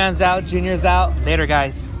 Mega Man's out, Junior's out. Later,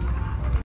 guys.